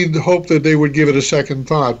 you'd hope that they would give it a second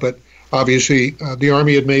thought. But obviously, the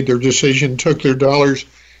Army had made their decision, took their dollars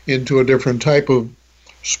into a different type of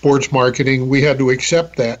sports marketing. We had to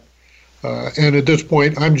accept that. And at this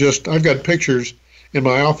point, I've got pictures in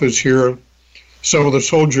my office here of some of the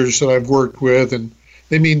soldiers that I've worked with, and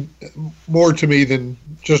they mean more to me than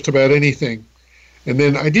just about anything. And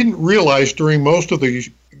then I didn't realize during most of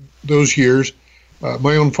those years,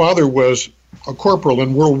 my own father was a corporal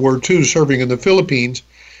in World War II serving in the Philippines,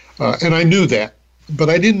 and I knew that. But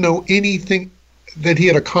I didn't know anything that he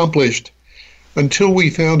had accomplished until we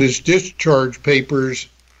found his discharge papers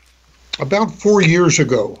about 4 years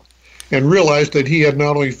ago and realized that he had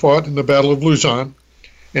not only fought in the Battle of Luzon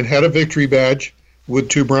and had a victory badge with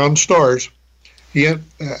 2 Bronze Stars, he had,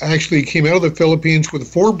 actually came out of the Philippines with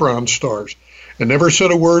 4 Bronze Stars and never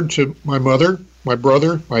said a word to my mother, my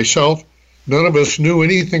brother, myself. None of us knew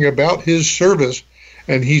anything about his service,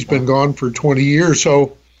 and he's been gone for 20 years.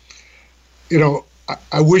 So, you know,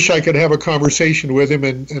 I wish I could have a conversation with him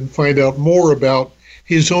and find out more about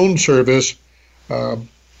his own service. And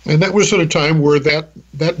that was at a time where that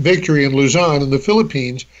victory in Luzon in the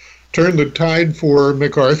Philippines turned the tide for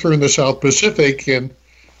MacArthur in the South Pacific and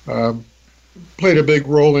played a big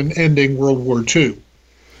role in ending World War II.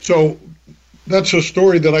 So that's a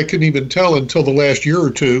story that I couldn't even tell until the last year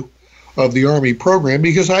or two of the Army program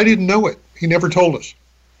because I didn't know it. He never told us.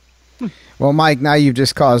 Well, Mike, now you've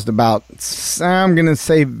just caused about, I'm going to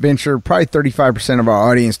say venture, probably 35% of our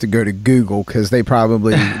audience to go to Google because they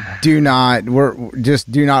probably do not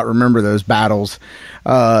remember those battles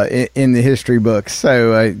in the history books.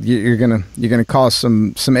 So you're gonna cause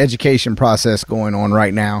some education process going on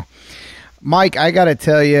right now. Mike, I got to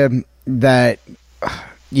tell you that,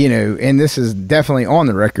 you know, and this is definitely on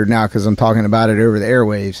the record now because I'm talking about it over the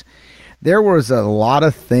airwaves. There was a lot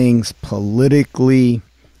of things politically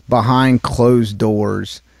behind closed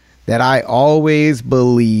doors that I always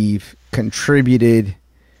believe contributed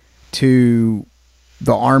to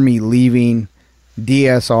the Army leaving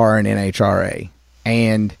DSR and NHRA.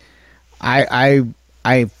 And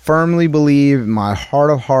I firmly believe in my heart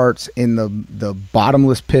of hearts, in the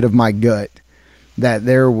bottomless pit of my gut, that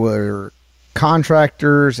there were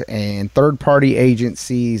contractors and third-party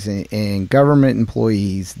agencies and government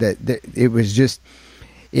employees that it was just,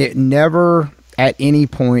 it never at any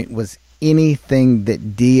point was anything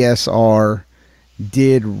that DSR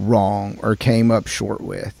did wrong or came up short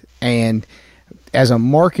with. And as a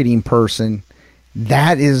marketing person,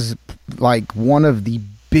 that is like one of the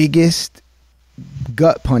biggest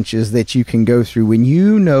gut punches that you can go through when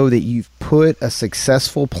you know that you've put a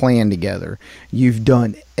successful plan together. You've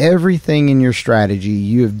done everything in your strategy.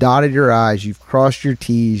 You have dotted your I's. You've crossed your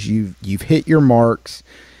T's. You've hit your marks.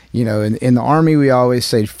 You know, in the Army, we always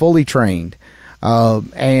say fully trained.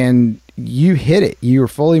 And you hit it. You were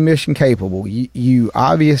fully mission capable. You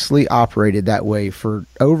obviously operated that way for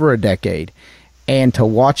over a decade. And to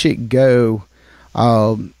watch it go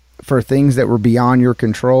for things that were beyond your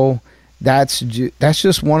control, that's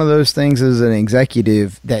just one of those things as an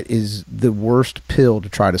executive that is the worst pill to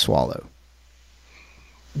try to swallow.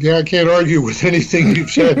 Yeah, I can't argue with anything you've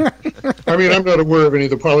said. I mean, I'm not aware of any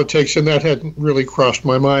of the politics, and that hadn't really crossed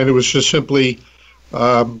my mind. It was just simply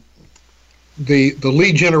the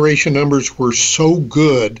lead generation numbers were so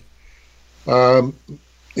good in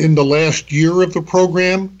the last year of the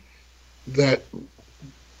program that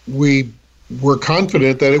we were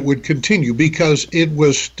confident that it would continue because it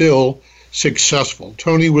was still successful.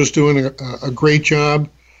 Tony was doing a great job.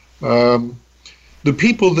 the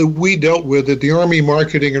people that we dealt with at the Army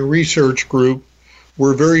Marketing and Research Group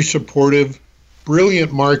were very supportive,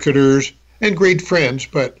 brilliant marketers, and great friends,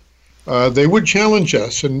 but they would challenge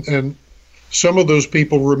us, and some of those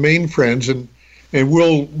people remain friends, and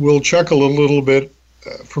we'll chuckle a little bit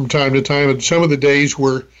from time to time. And some of the days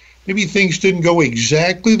where maybe things didn't go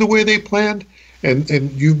exactly the way they planned, and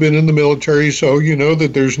you've been in the military, so you know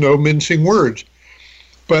that there's no mincing words.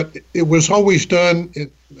 But it was always done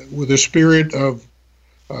with a spirit of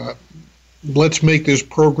let's make this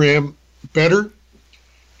program better.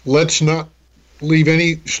 Let's not leave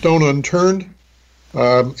any stone unturned.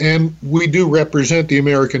 And we do represent the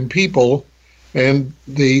American people and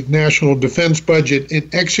the national defense budget in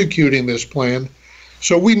executing this plan.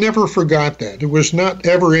 So we never forgot that. It was not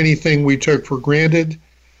ever anything we took for granted.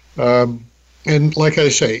 And like I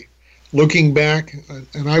say, looking back,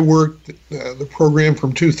 and I worked the program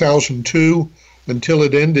from 2002 until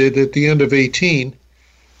it ended at the end of 18,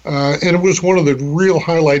 and it was one of the real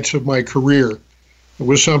highlights of my career. It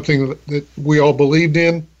was something that we all believed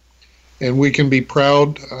in, and we can be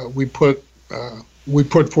proud. We put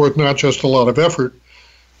forth not just a lot of effort,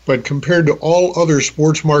 but compared to all other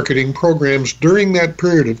sports marketing programs during that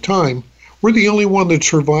period of time, we're the only one that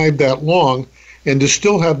survived that long. And to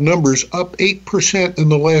still have numbers up 8% in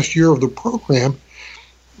the last year of the program,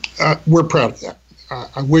 we're proud of that.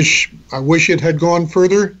 I wish it had gone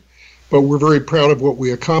further, but we're very proud of what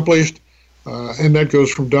we accomplished. And that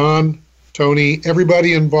goes from Don, Tony,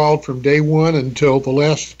 everybody involved from day one until the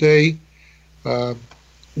last day.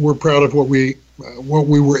 We're proud of what we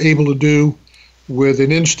were able to do with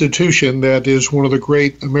an institution that is one of the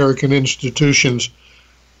great American institutions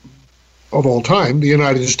of all time, the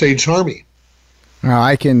United States Army.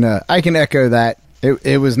 I can echo that.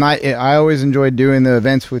 It was not. I always enjoyed doing the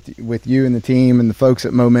events with you and the team and the folks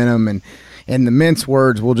at Momentum, and the mince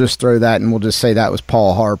words. We'll just throw that and we'll just say that was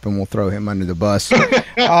Paul Harp and we'll throw him under the bus.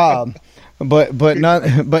 But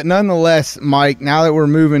nonetheless, Mike. Now that we're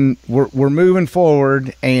moving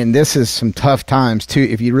forward, and this is some tough times too.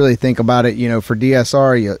 If you really think about it, for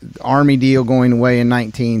DSR, Army deal going away in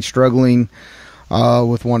 19, struggling.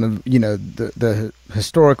 With one of the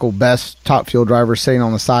historical best top fuel drivers sitting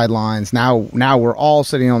on the sidelines. Now we're all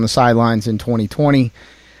sitting on the sidelines in 2020.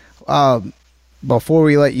 Before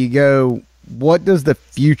we let you go, what does the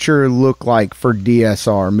future look like for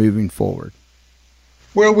DSR moving forward?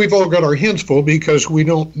 Well, we've all got our hands full because we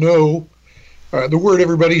don't know. The word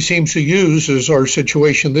everybody seems to use is our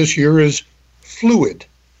situation this year is fluid.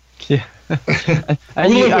 Yeah.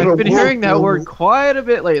 I've been hearing that word quite a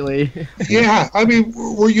bit lately. Yeah, I mean,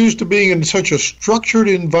 we're used to being in such a structured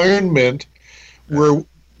environment where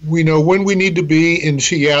we know when we need to be in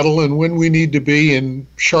Seattle and when we need to be in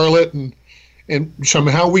Charlotte, and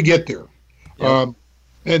somehow we get there. Yeah.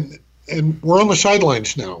 And we're on the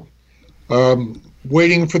sidelines now,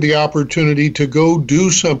 waiting for the opportunity to go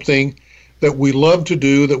do something that we love to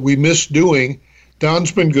do, that we miss doing.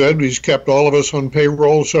 Don's been good. He's kept all of us on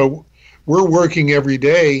payroll, so we're working every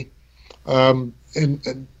day. And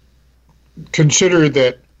consider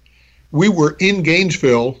that we were in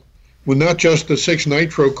Gainesville with not just the 6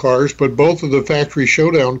 Nitro cars, but both of the factory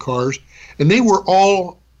showdown cars, and they were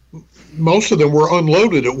most of them were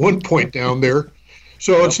unloaded at one point down there.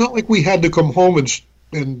 So it's not like we had to come home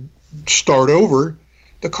and start over.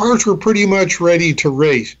 The cars were pretty much ready to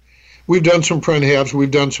race. We've done some front halves.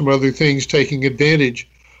 We've done some other things taking advantage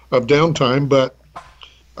of downtime. But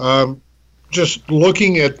just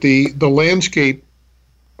looking at the landscape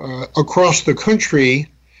across the country,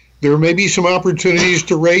 there may be some opportunities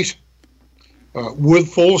to race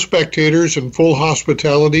with full spectators and full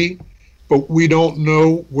hospitality, but we don't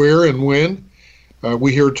know where and when.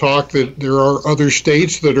 We hear talk that there are other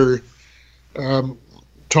states that are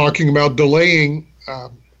talking about delaying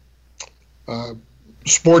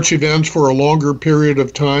sports events for a longer period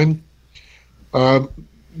of time.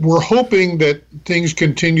 We're hoping that things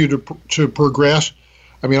continue to progress.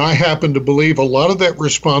 I mean, I happen to believe a lot of that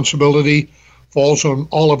responsibility falls on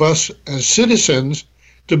all of us as citizens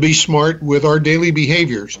to be smart with our daily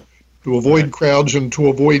behaviors, to avoid crowds and to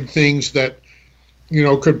avoid things that,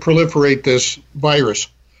 could proliferate this virus.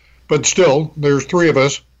 But still, there's 3 of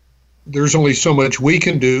us. There's only so much we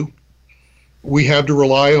can do. We have to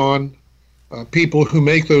rely on people who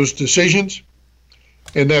make those decisions,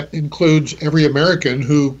 and that includes every American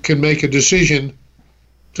who can make a decision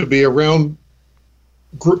to be around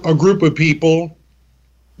a group of people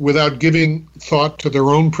without giving thought to their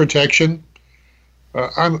own protection.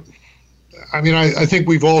 I think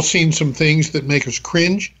we've all seen some things that make us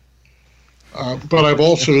cringe, but I've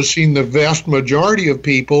also seen the vast majority of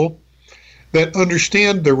people that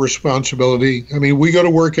understand their responsibility. I mean, we go to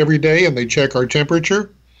work every day and they check our temperature.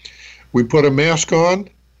 We put a mask on,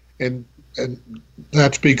 and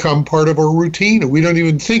that's become part of our routine, and we don't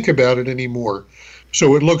even think about it anymore.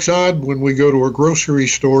 So it looks odd when we go to a grocery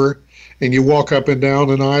store and you walk up and down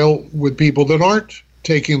an aisle with people that aren't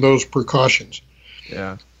taking those precautions.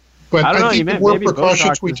 Yeah. But I don't know, think the more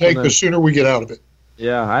precautions we take, the sooner we get out of it.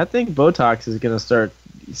 Yeah, I think Botox is going to start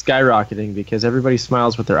skyrocketing because everybody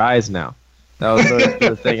smiles with their eyes now. That was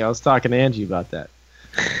the thing. I was talking to Angie about that.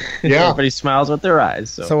 Yeah. Everybody smiles with their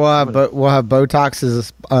eyes. So we'll have Botox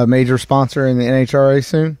as a major sponsor in the NHRA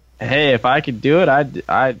soon. Hey, if I could do it, if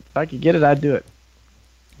I could get it, I'd do it.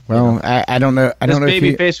 Well, I don't know. I don't know.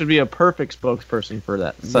 Babyface would be a perfect spokesperson for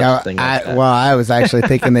that. Thing. Like that. Well, I was actually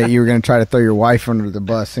thinking that you were going to try to throw your wife under the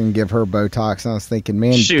bus and give her Botox. And I was thinking,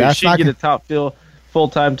 man, shoot, she'd get a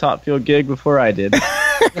full-time top field gig before I did.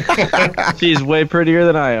 She's way prettier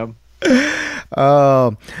than I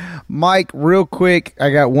am. Mike, real quick, I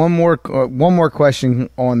got one more question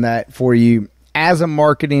on that for you. As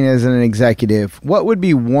an executive, what would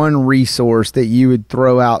be one resource that you would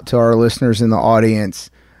throw out to our listeners in the audience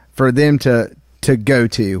for them to go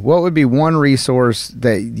to? What would be one resource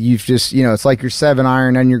that you've just, it's like your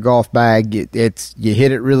 7-iron on your golf bag. You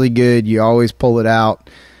hit it really good. You always pull it out.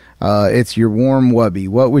 It's your warm wubby.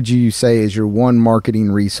 What would you say is your one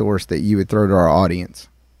marketing resource that you would throw to our audience?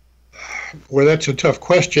 Well, that's a tough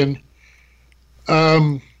question.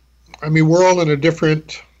 I mean, we're all in a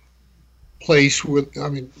different place with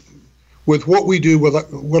what we do,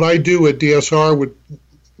 with what I do at DSR.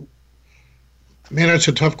 Man, that's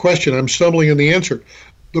a tough question. I'm stumbling in the answer.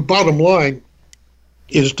 The bottom line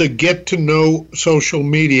is to get to know social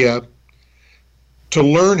media, to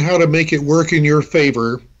learn how to make it work in your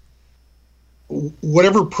favor.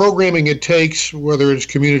 Whatever programming it takes, whether it's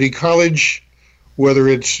community college, whether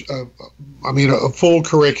it's a full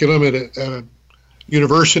curriculum at a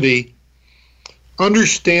university,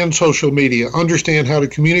 understand social media, understand how to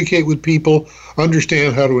communicate with people,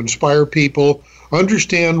 understand how to inspire people,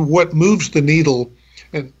 understand what moves the needle.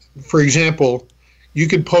 And for example, you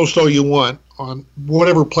can post all you want on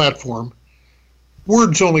whatever platform.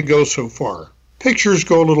 Words only go so far. Pictures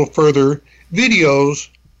go a little further. Videos,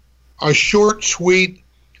 a short, sweet,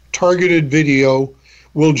 targeted video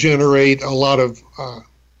will generate a lot of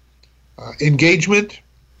engagement,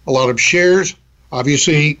 a lot of shares.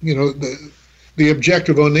 Obviously, the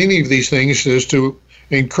objective on any of these things is to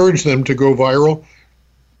encourage them to go viral.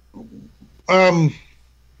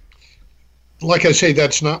 Like I say,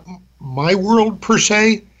 that's not my world per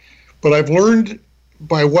se, but I've learned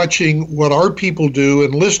by watching what our people do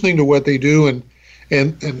and listening to what they do and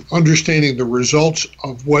understanding the results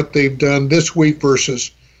of what they've done this week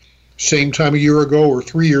versus same time a year ago or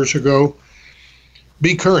 3 years ago.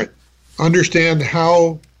 Be current. Understand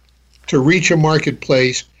how to reach a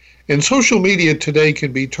marketplace. And social media today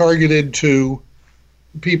can be targeted to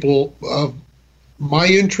people of my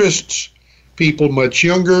interests, people much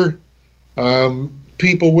younger,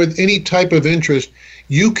 people with any type of interest.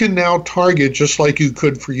 You can now target, just like you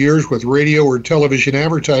could for years with radio or television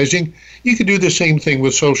advertising. You can do the same thing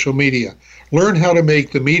with social media. Learn how to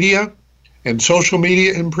make the media, and social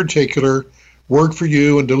media in particular, work for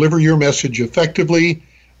you and deliver your message effectively.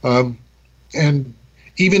 And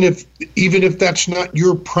even if that's not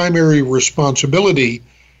your primary responsibility,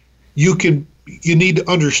 you need to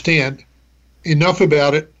understand enough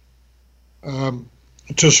about it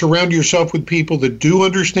to surround yourself with people that do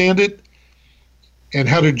understand it, and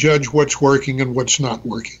how to judge what's working and what's not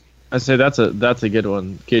working. I say that's a good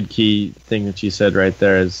one. Good key thing that you said right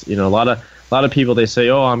there is, a lot of people, they say,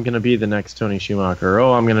 oh, I'm going to be the next Tony Schumacher, or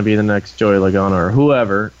oh, I'm going to be the next Joey Logano, or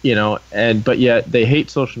whoever, but yet they hate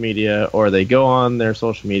social media, or they go on their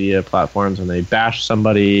social media platforms and they bash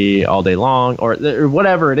somebody all day long, or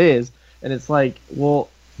whatever it is. And it's like, well,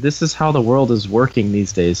 this is how the world is working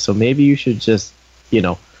these days. So maybe you should just,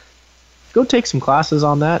 go take some classes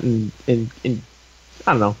on that and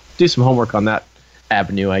I don't know, do some homework on that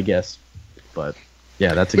avenue, I guess. But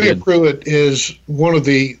yeah, that's a Leah good. Pruitt is one of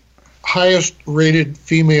the highest rated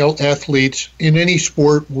female athletes in any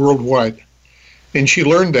sport worldwide. And she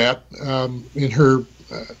learned that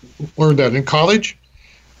learned that in college,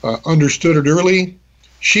 understood it early.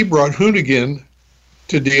 She brought Hoonigan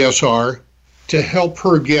to DSR to help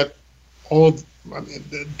her get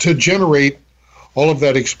to generate all of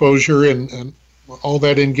that exposure and all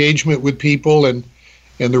that engagement with people, and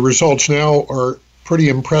the results now are pretty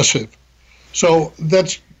impressive. So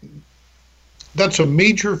that's a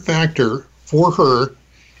major factor for her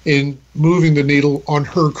in moving the needle on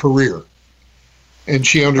her career, and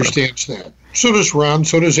she understands that. So does Ron,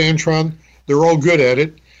 so does Antron, They're all good at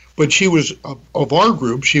it. But she was, of our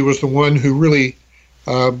group, she was the one who really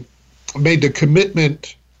made the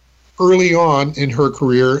commitment early on in her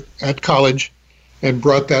career at college and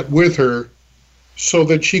brought that with her so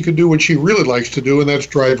that she could do what she really likes to do, and that's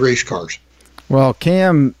drive race cars. Well,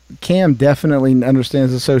 Cam definitely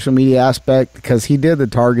understands the social media aspect because he did the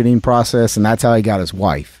targeting process, and that's how he got his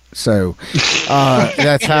wife. So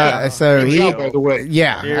that's how. So he, job, by the way.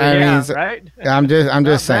 Yeah, right. I'm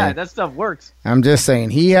just saying bad. That stuff works. I'm just saying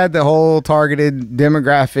he had the whole targeted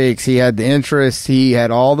demographics. He had the interests. He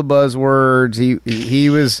had all the buzzwords.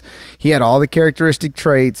 He had all the characteristic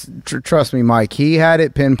traits. Trust me, Mike. He had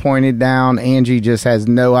it pinpointed down. Angie just has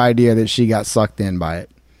no idea that she got sucked in by it.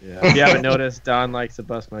 Yeah. If you haven't noticed, Don likes to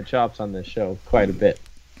bust my chops on this show quite a bit.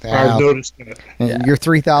 I've noticed that. And you're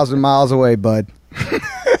 3,000 miles away, bud.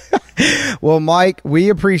 Well, Mike, we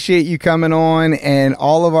appreciate you coming on, and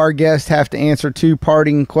all of our guests have to answer 2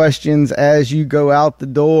 parting questions as you go out the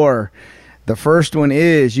door. The first one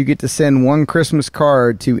is you get to send 1 Christmas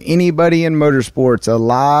card to anybody in motorsports,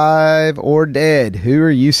 alive or dead. Who are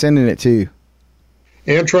you sending it to?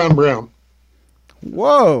 Antron Brown.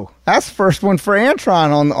 Whoa, that's the first one for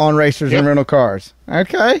Antron on Racers and Rental Cars.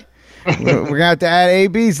 Okay. We're going to have to add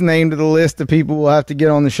AB's name to the list of people we'll have to get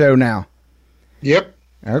on the show now. Yep.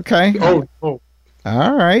 Okay. Oh.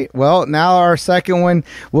 All right. Well, now our second one.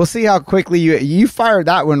 We'll see how quickly you fired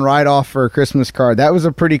that one right off for a Christmas card. That was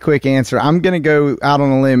a pretty quick answer. I'm going to go out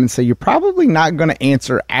on a limb and say you're probably not going to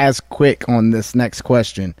answer as quick on this next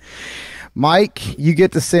question. Mike, you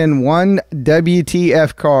get to send 1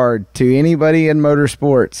 WTF card to anybody in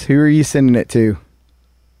motorsports. Who are you sending it to?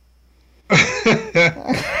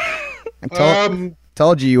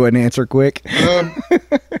 Told you wouldn't answer quick.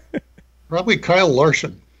 Probably Kyle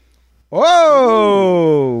Larson.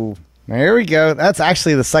 Whoa! There we go. That's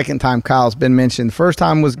actually the second time Kyle's been mentioned. First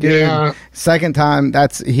time was good. Yeah. Second time,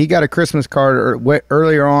 he got a Christmas card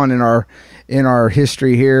earlier on in our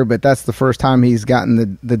history here, but that's the first time he's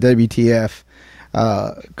gotten the WTF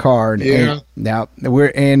card. Yeah.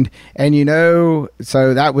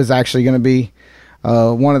 So that was actually going to be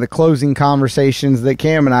one of the closing conversations that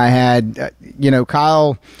Cam and I had.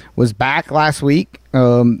 Kyle was back last week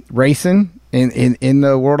racing in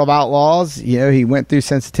the World of Outlaws. He went through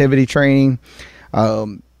sensitivity training.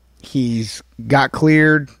 He's got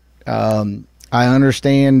cleared. I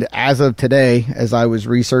understand as of today, as I was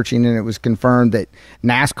researching, and it was confirmed that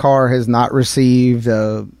NASCAR has not received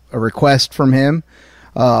a request from him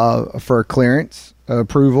for clearance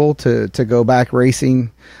approval to go back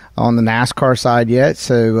racing on the NASCAR side yet.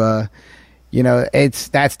 So,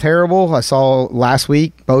 that's terrible. I saw last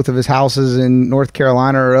week both of his houses in North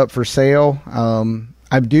Carolina are up for sale.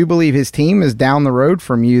 I do believe his team is down the road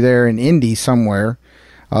from you there in Indy somewhere,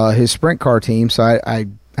 his sprint car team. So I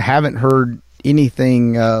haven't heard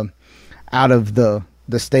anything out of the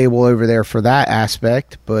stable over there for that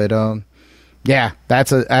aspect. But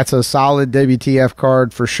that's a solid WTF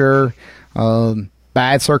card for sure.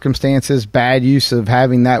 Bad circumstances, bad use of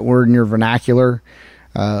having that word in your vernacular,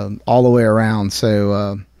 all the way around.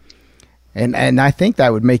 So, and I think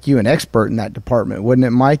that would make you an expert in that department, wouldn't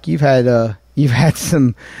it, Mike? You've had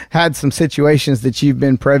some situations that you've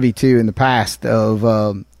been privy to in the past of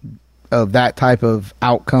that type of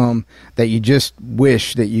outcome that you just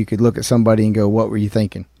wish that you could look at somebody and go, "What were you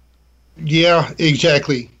thinking?" Yeah,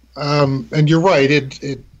 exactly. And you're right.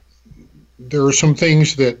 There are some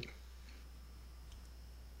things that.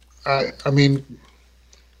 I mean,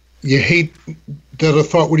 you hate that a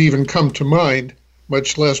thought would even come to mind,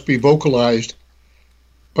 much less be vocalized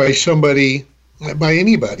by somebody, by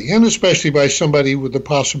anybody, and especially by somebody with the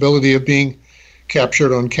possibility of being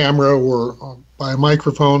captured on camera or by a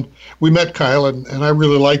microphone. We met Kyle, and I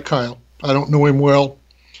really like Kyle. I don't know him well,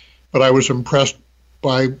 but I was impressed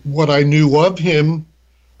by what I knew of him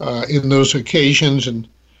in those occasions, and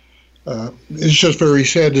it's just very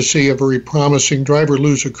sad to see a very promising driver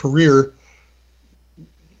lose a career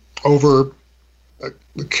over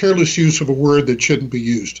the careless use of a word that shouldn't be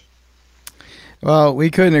used. Well, we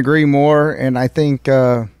couldn't agree more, and I think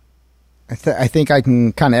I think I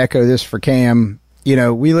can kind of echo this for Cam.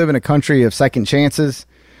 We live in a country of second chances,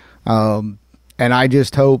 and I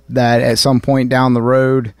just hope that at some point down the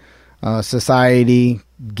road, society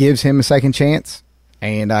gives him a second chance.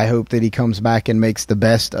 And I hope that he comes back and makes the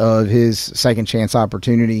best of his second chance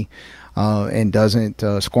opportunity and doesn't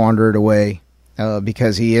squander it away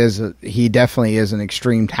because he definitely is an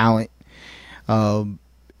extreme talent in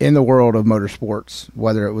the world of motorsports,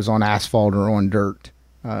 whether it was on asphalt or on dirt.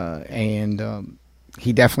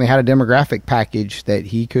 he definitely had a demographic package that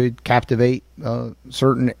he could captivate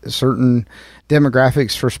certain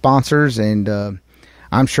demographics for sponsors, and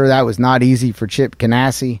I'm sure that was not easy for Chip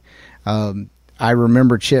Ganassi. I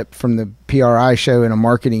remember Chip from the PRI show in a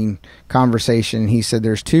marketing conversation. He said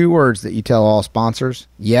there's 2 words that you tell all sponsors: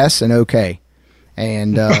 yes and okay.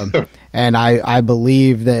 And and I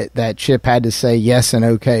believe that Chip had to say yes and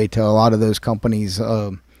okay to a lot of those companies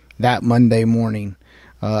that Monday morning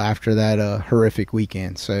after that horrific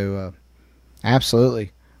weekend. So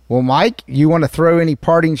absolutely. Well, Mike, you want to throw any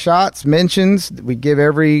parting shots, mentions? We give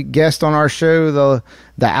every guest on our show the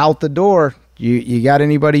out the door. You got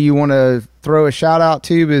anybody you want to throw a shout out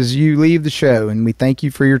to as you leave the show? And we thank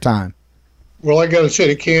you for your time. Well, I got to say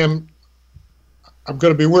to Cam, I'm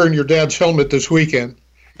going to be wearing your dad's helmet this weekend.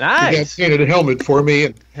 Nice. Your dad painted a helmet for me,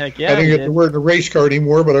 and Heck yeah, I didn't get to wear it in a race car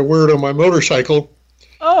anymore, but I wear it on my motorcycle.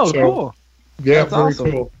 Oh, So, cool. Yeah, That's very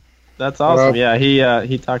awesome. cool. That's awesome. Yeah,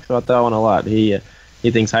 he talks about that one a lot. He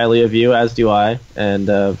thinks highly of you, as do I. And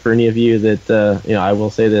for any of you that I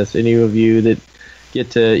will say this: any of you that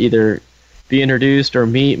get to either be introduced or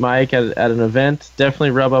meet Mike at an event,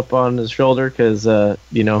 definitely rub up on his shoulder, because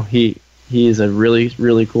he is a really,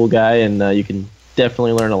 really cool guy, and you can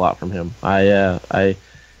definitely learn a lot from him. I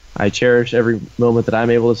cherish every moment that I'm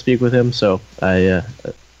able to speak with him. So yeah.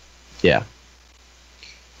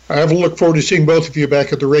 I have a look forward to seeing both of you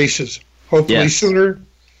back at the races. Hopefully Yes. sooner.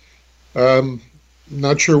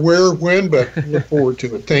 Not sure where, when, but look forward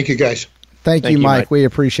to it. Thank you, guys. Thank you, Mike. We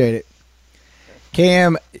appreciate it.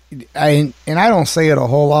 Cam, and I don't say it a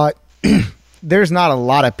whole lot. There's not a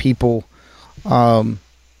lot of people, and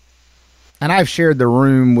I've shared the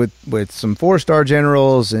room with some 4-star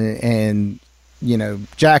generals and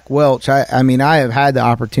Jack Welch. I mean, I have had the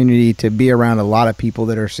opportunity to be around a lot of people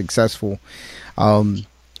that are successful,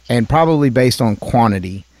 and probably based on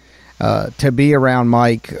quantity. To be around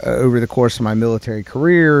Mike over the course of my military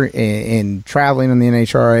career and traveling on the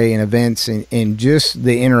NHRA and events and just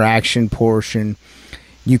the interaction portion,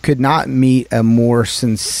 you could not meet a more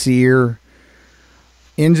sincere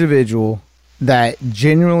individual that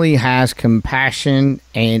genuinely has compassion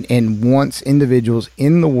and wants individuals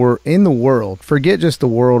in the world, forget just the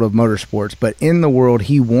world of motorsports, but in the world,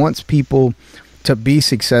 he wants people to be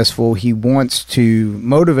successful. He wants to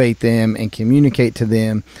motivate them and communicate to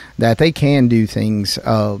them that they can do things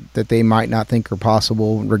that they might not think are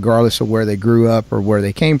possible, regardless of where they grew up or where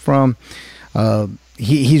they came from.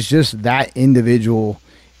 He's just that individual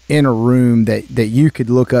in a room that you could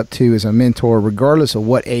look up to as a mentor, regardless of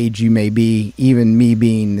what age you may be. Even me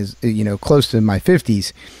being close to my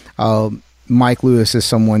 50s, Mike Lewis is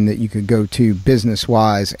someone that you could go to business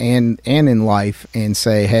wise and in life and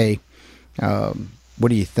say, hey, what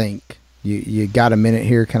do you think? You got a minute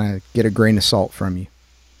here? Can I get a grain of salt from you?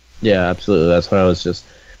 Yeah, absolutely. That's what I was just,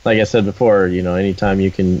 like I said before, anytime you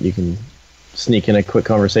can sneak in a quick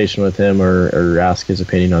conversation with him or ask his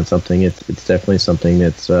opinion on something, it's definitely something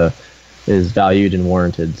that's is valued and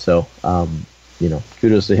warranted. So,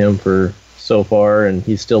 kudos to him for so far, and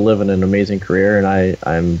he's still living an amazing career, and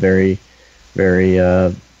I'm very, very,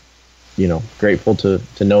 grateful to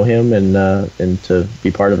know him and to be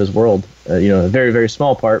part of his world. A very, very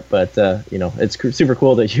small part, but it's super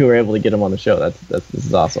cool that you were able to get him on the show. This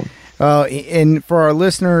is awesome. And for our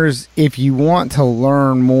listeners, if you want to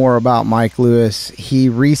learn more about Mike Lewis, he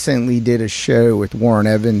recently did a show with Warren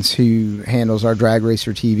Evans, who handles our Drag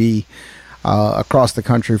Racer TV across the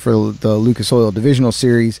country for the Lucas Oil Divisional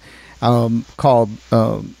Series, called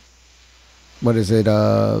Love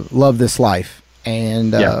This Life.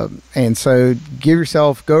 And so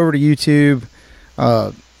go over to YouTube,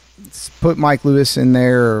 put Mike Lewis in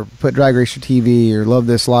there, or put Drag Racer TV or Love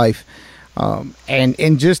This Life,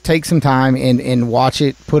 and just take some time and watch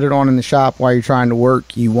it. Put it on in the shop while you're trying to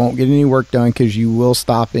work. You won't get any work done because you will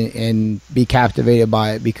stop and be captivated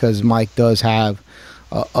by it, because Mike does have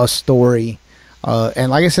a story. And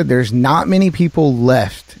like I said, there's not many people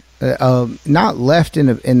left, not left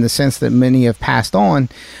in the sense that many have passed on,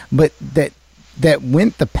 but that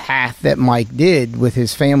went the path that Mike did with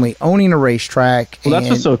his family, owning a racetrack. Well, that's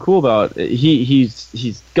what's so cool about it.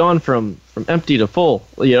 He's gone from empty to full.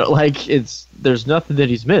 There's nothing that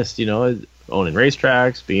he's missed. Owning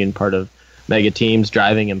racetracks, being part of mega teams,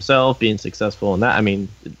 driving himself, being successful in that. I mean,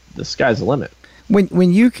 the sky's the limit.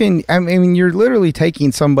 When you can, I mean, you're literally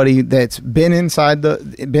taking somebody that's been inside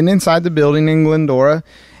the building in Glendora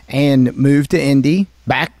and moved to Indy,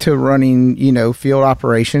 back to running, field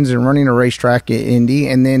operations and running a racetrack at Indy,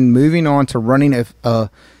 and then moving on to running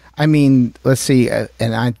let's see,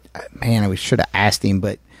 we should have asked him,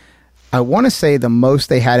 but I want to say the most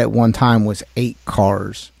they had at one time was 8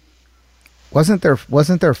 cars. Wasn't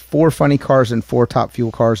there 4 funny cars and 4 Top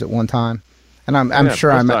Fuel cars at one time? And I'm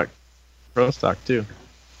sure Pro Stock too.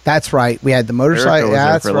 That's right. We had the motorcycle.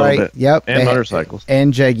 That's right. Yep. And motorcycles.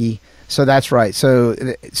 And Jeggy. So that's right. So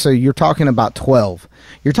you're talking about 12.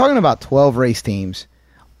 You're talking about 12 race teams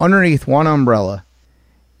underneath one umbrella.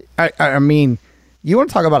 I mean, you want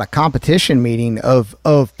to talk about a competition meeting of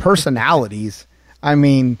personalities. I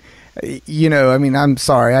mean, I'm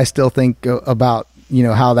sorry. I still think about,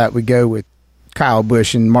 how that would go with Kyle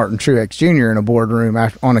Busch and Martin Truex Jr. in a boardroom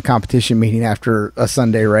on a competition meeting after a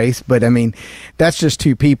Sunday race. But I mean, that's just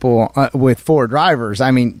 2 people with 4 drivers.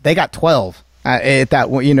 I mean, they got 12 at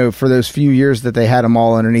that, for those few years that they had them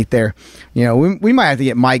all underneath there. We might have to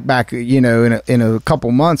get Mike back, in a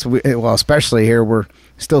couple months. Well, especially here, we're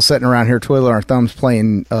still sitting around here twiddling our thumbs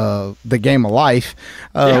playing the game of life.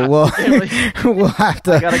 We'll have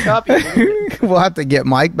to. I got a copy. We'll have to get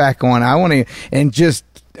Mike back on. I want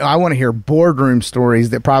to hear boardroom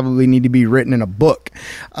stories that probably need to be written in a book.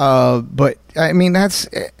 But I mean, that's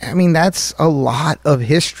a lot of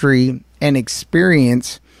history and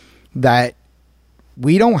experience that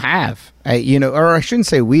we don't have, or I shouldn't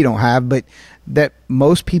say we don't have, but that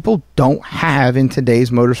most people don't have in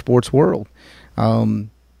today's motorsports world.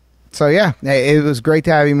 So yeah, it was great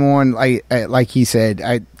to have him on. Like he said,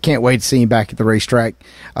 I can't wait to see him back at the racetrack.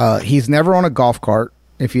 He's never on a golf cart.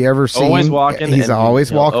 If you ever see always him, walking, he's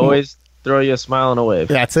always walking. Always throw you a smile and a wave.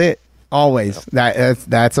 That's it. Always. Yep.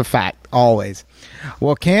 That's a fact. Always.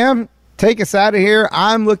 Well, Cam, take us out of here.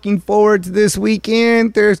 I'm looking forward to this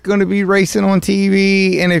weekend. There's going to be racing on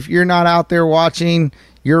TV, and if you're not out there watching,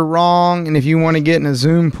 you're wrong. And if you want to get in a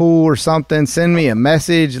Zoom pool or something, send me a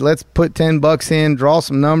message. Let's put $10 in, draw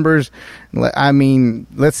some numbers.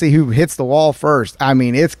 Let's see who hits the wall first. I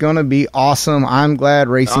mean, it's going to be awesome. I'm glad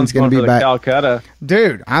racing's going to be back. Calcutta.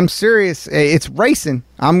 Dude, I'm serious. It's racing.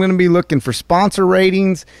 I'm going to be looking for sponsor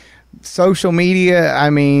ratings, social media.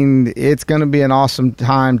 I mean, it's going to be an awesome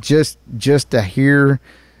time just to hear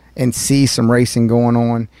and see some racing going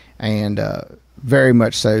on. And, very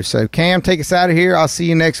much so. So, Cam, take us out of here. I'll see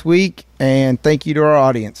you next week, and thank you to our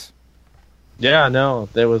audience. Yeah, no,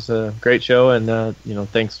 that was a great show, and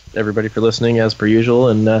thanks everybody for listening as per usual.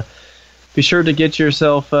 And be sure to get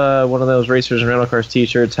yourself one of those Racers and Rental Cars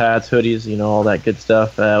t-shirts, hats, hoodies, all that good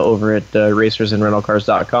stuff over at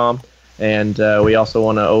racersandrentalcars.com. And we also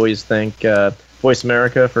want to always thank Voice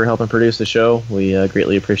America for helping produce the show. We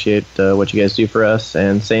greatly appreciate what you guys do for us,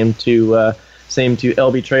 and same to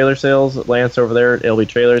LB Trailer Sales, Lance over there at LB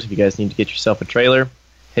Trailers. If you guys need to get yourself a trailer,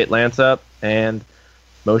 hit Lance up. And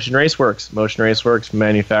Motion Raceworks. Motion Raceworks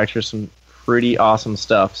manufactures some pretty awesome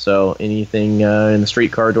stuff. So anything in the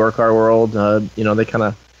street car, door car world, they kind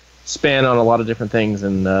of span on a lot of different things,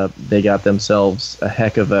 and they got themselves a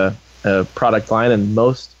heck of a product line. And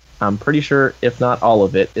most, I'm pretty sure, if not all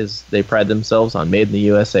of it, is they pride themselves on made in the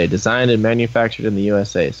USA, designed and manufactured in the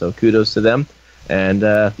USA. So kudos to them. And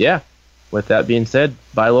with that being said,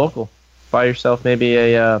 buy local. Buy yourself maybe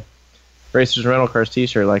a Racers and Rental Cars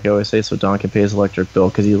t-shirt, like I always say, so Don can pay his electric bill,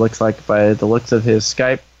 because he looks like, by the looks of his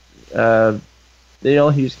Skype,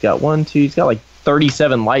 he's got like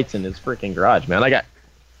 37 lights in his freaking garage, man.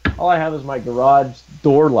 All I have is my garage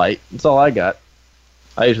door light. That's all I got.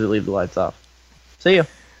 I usually leave the lights off. See ya.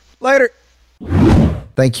 Later.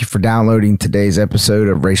 Thank you for downloading today's episode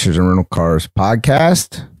of Racers and Rental Cars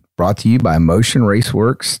podcast, brought to you by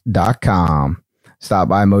MotionRaceworks.com. Stop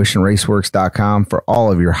by MotionRaceworks.com for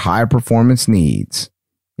all of your high performance needs.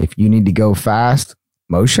 If you need to go fast,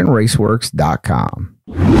 MotionRaceworks.com.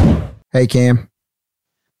 Hey, Cam.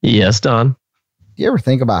 Yes, Don. Do you ever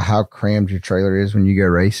think about how crammed your trailer is when you go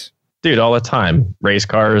race? Dude, all the time. Race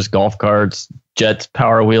cars, golf carts, jets,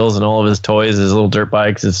 Power Wheels, and all of his toys, his little dirt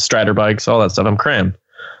bikes, his Strider bikes, all that stuff. I'm crammed.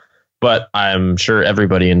 But I'm sure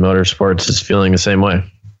everybody in motorsports is feeling the same way.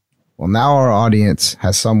 Well, now our audience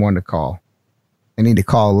has someone to call. They need to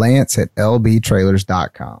call Lance at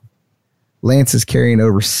lbtrailers.com. Lance is carrying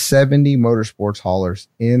over 70 motorsports haulers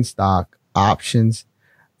in stock, options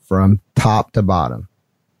from top to bottom.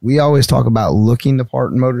 We always talk about looking the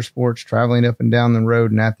part in motorsports, traveling up and down the road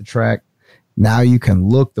and at the track. Now you can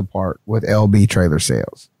look the part with LB Trailer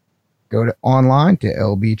Sales. Go online to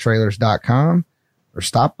lbtrailers.com or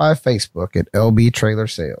stop by Facebook at LB Trailer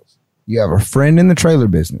Sales. You have a friend in the trailer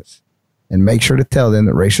business, and make sure to tell them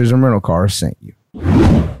that Racers and Rental Cars sent you.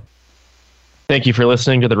 Thank you for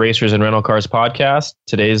listening to the Racers and Rental Cars podcast.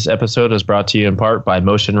 Today's episode is brought to you in part by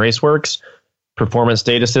Motion Raceworks, Performance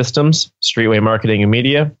Data Systems, Streetway Marketing and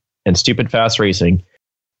Media, and Stupid Fast Racing,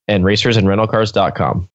 and racersandrentalcars.com.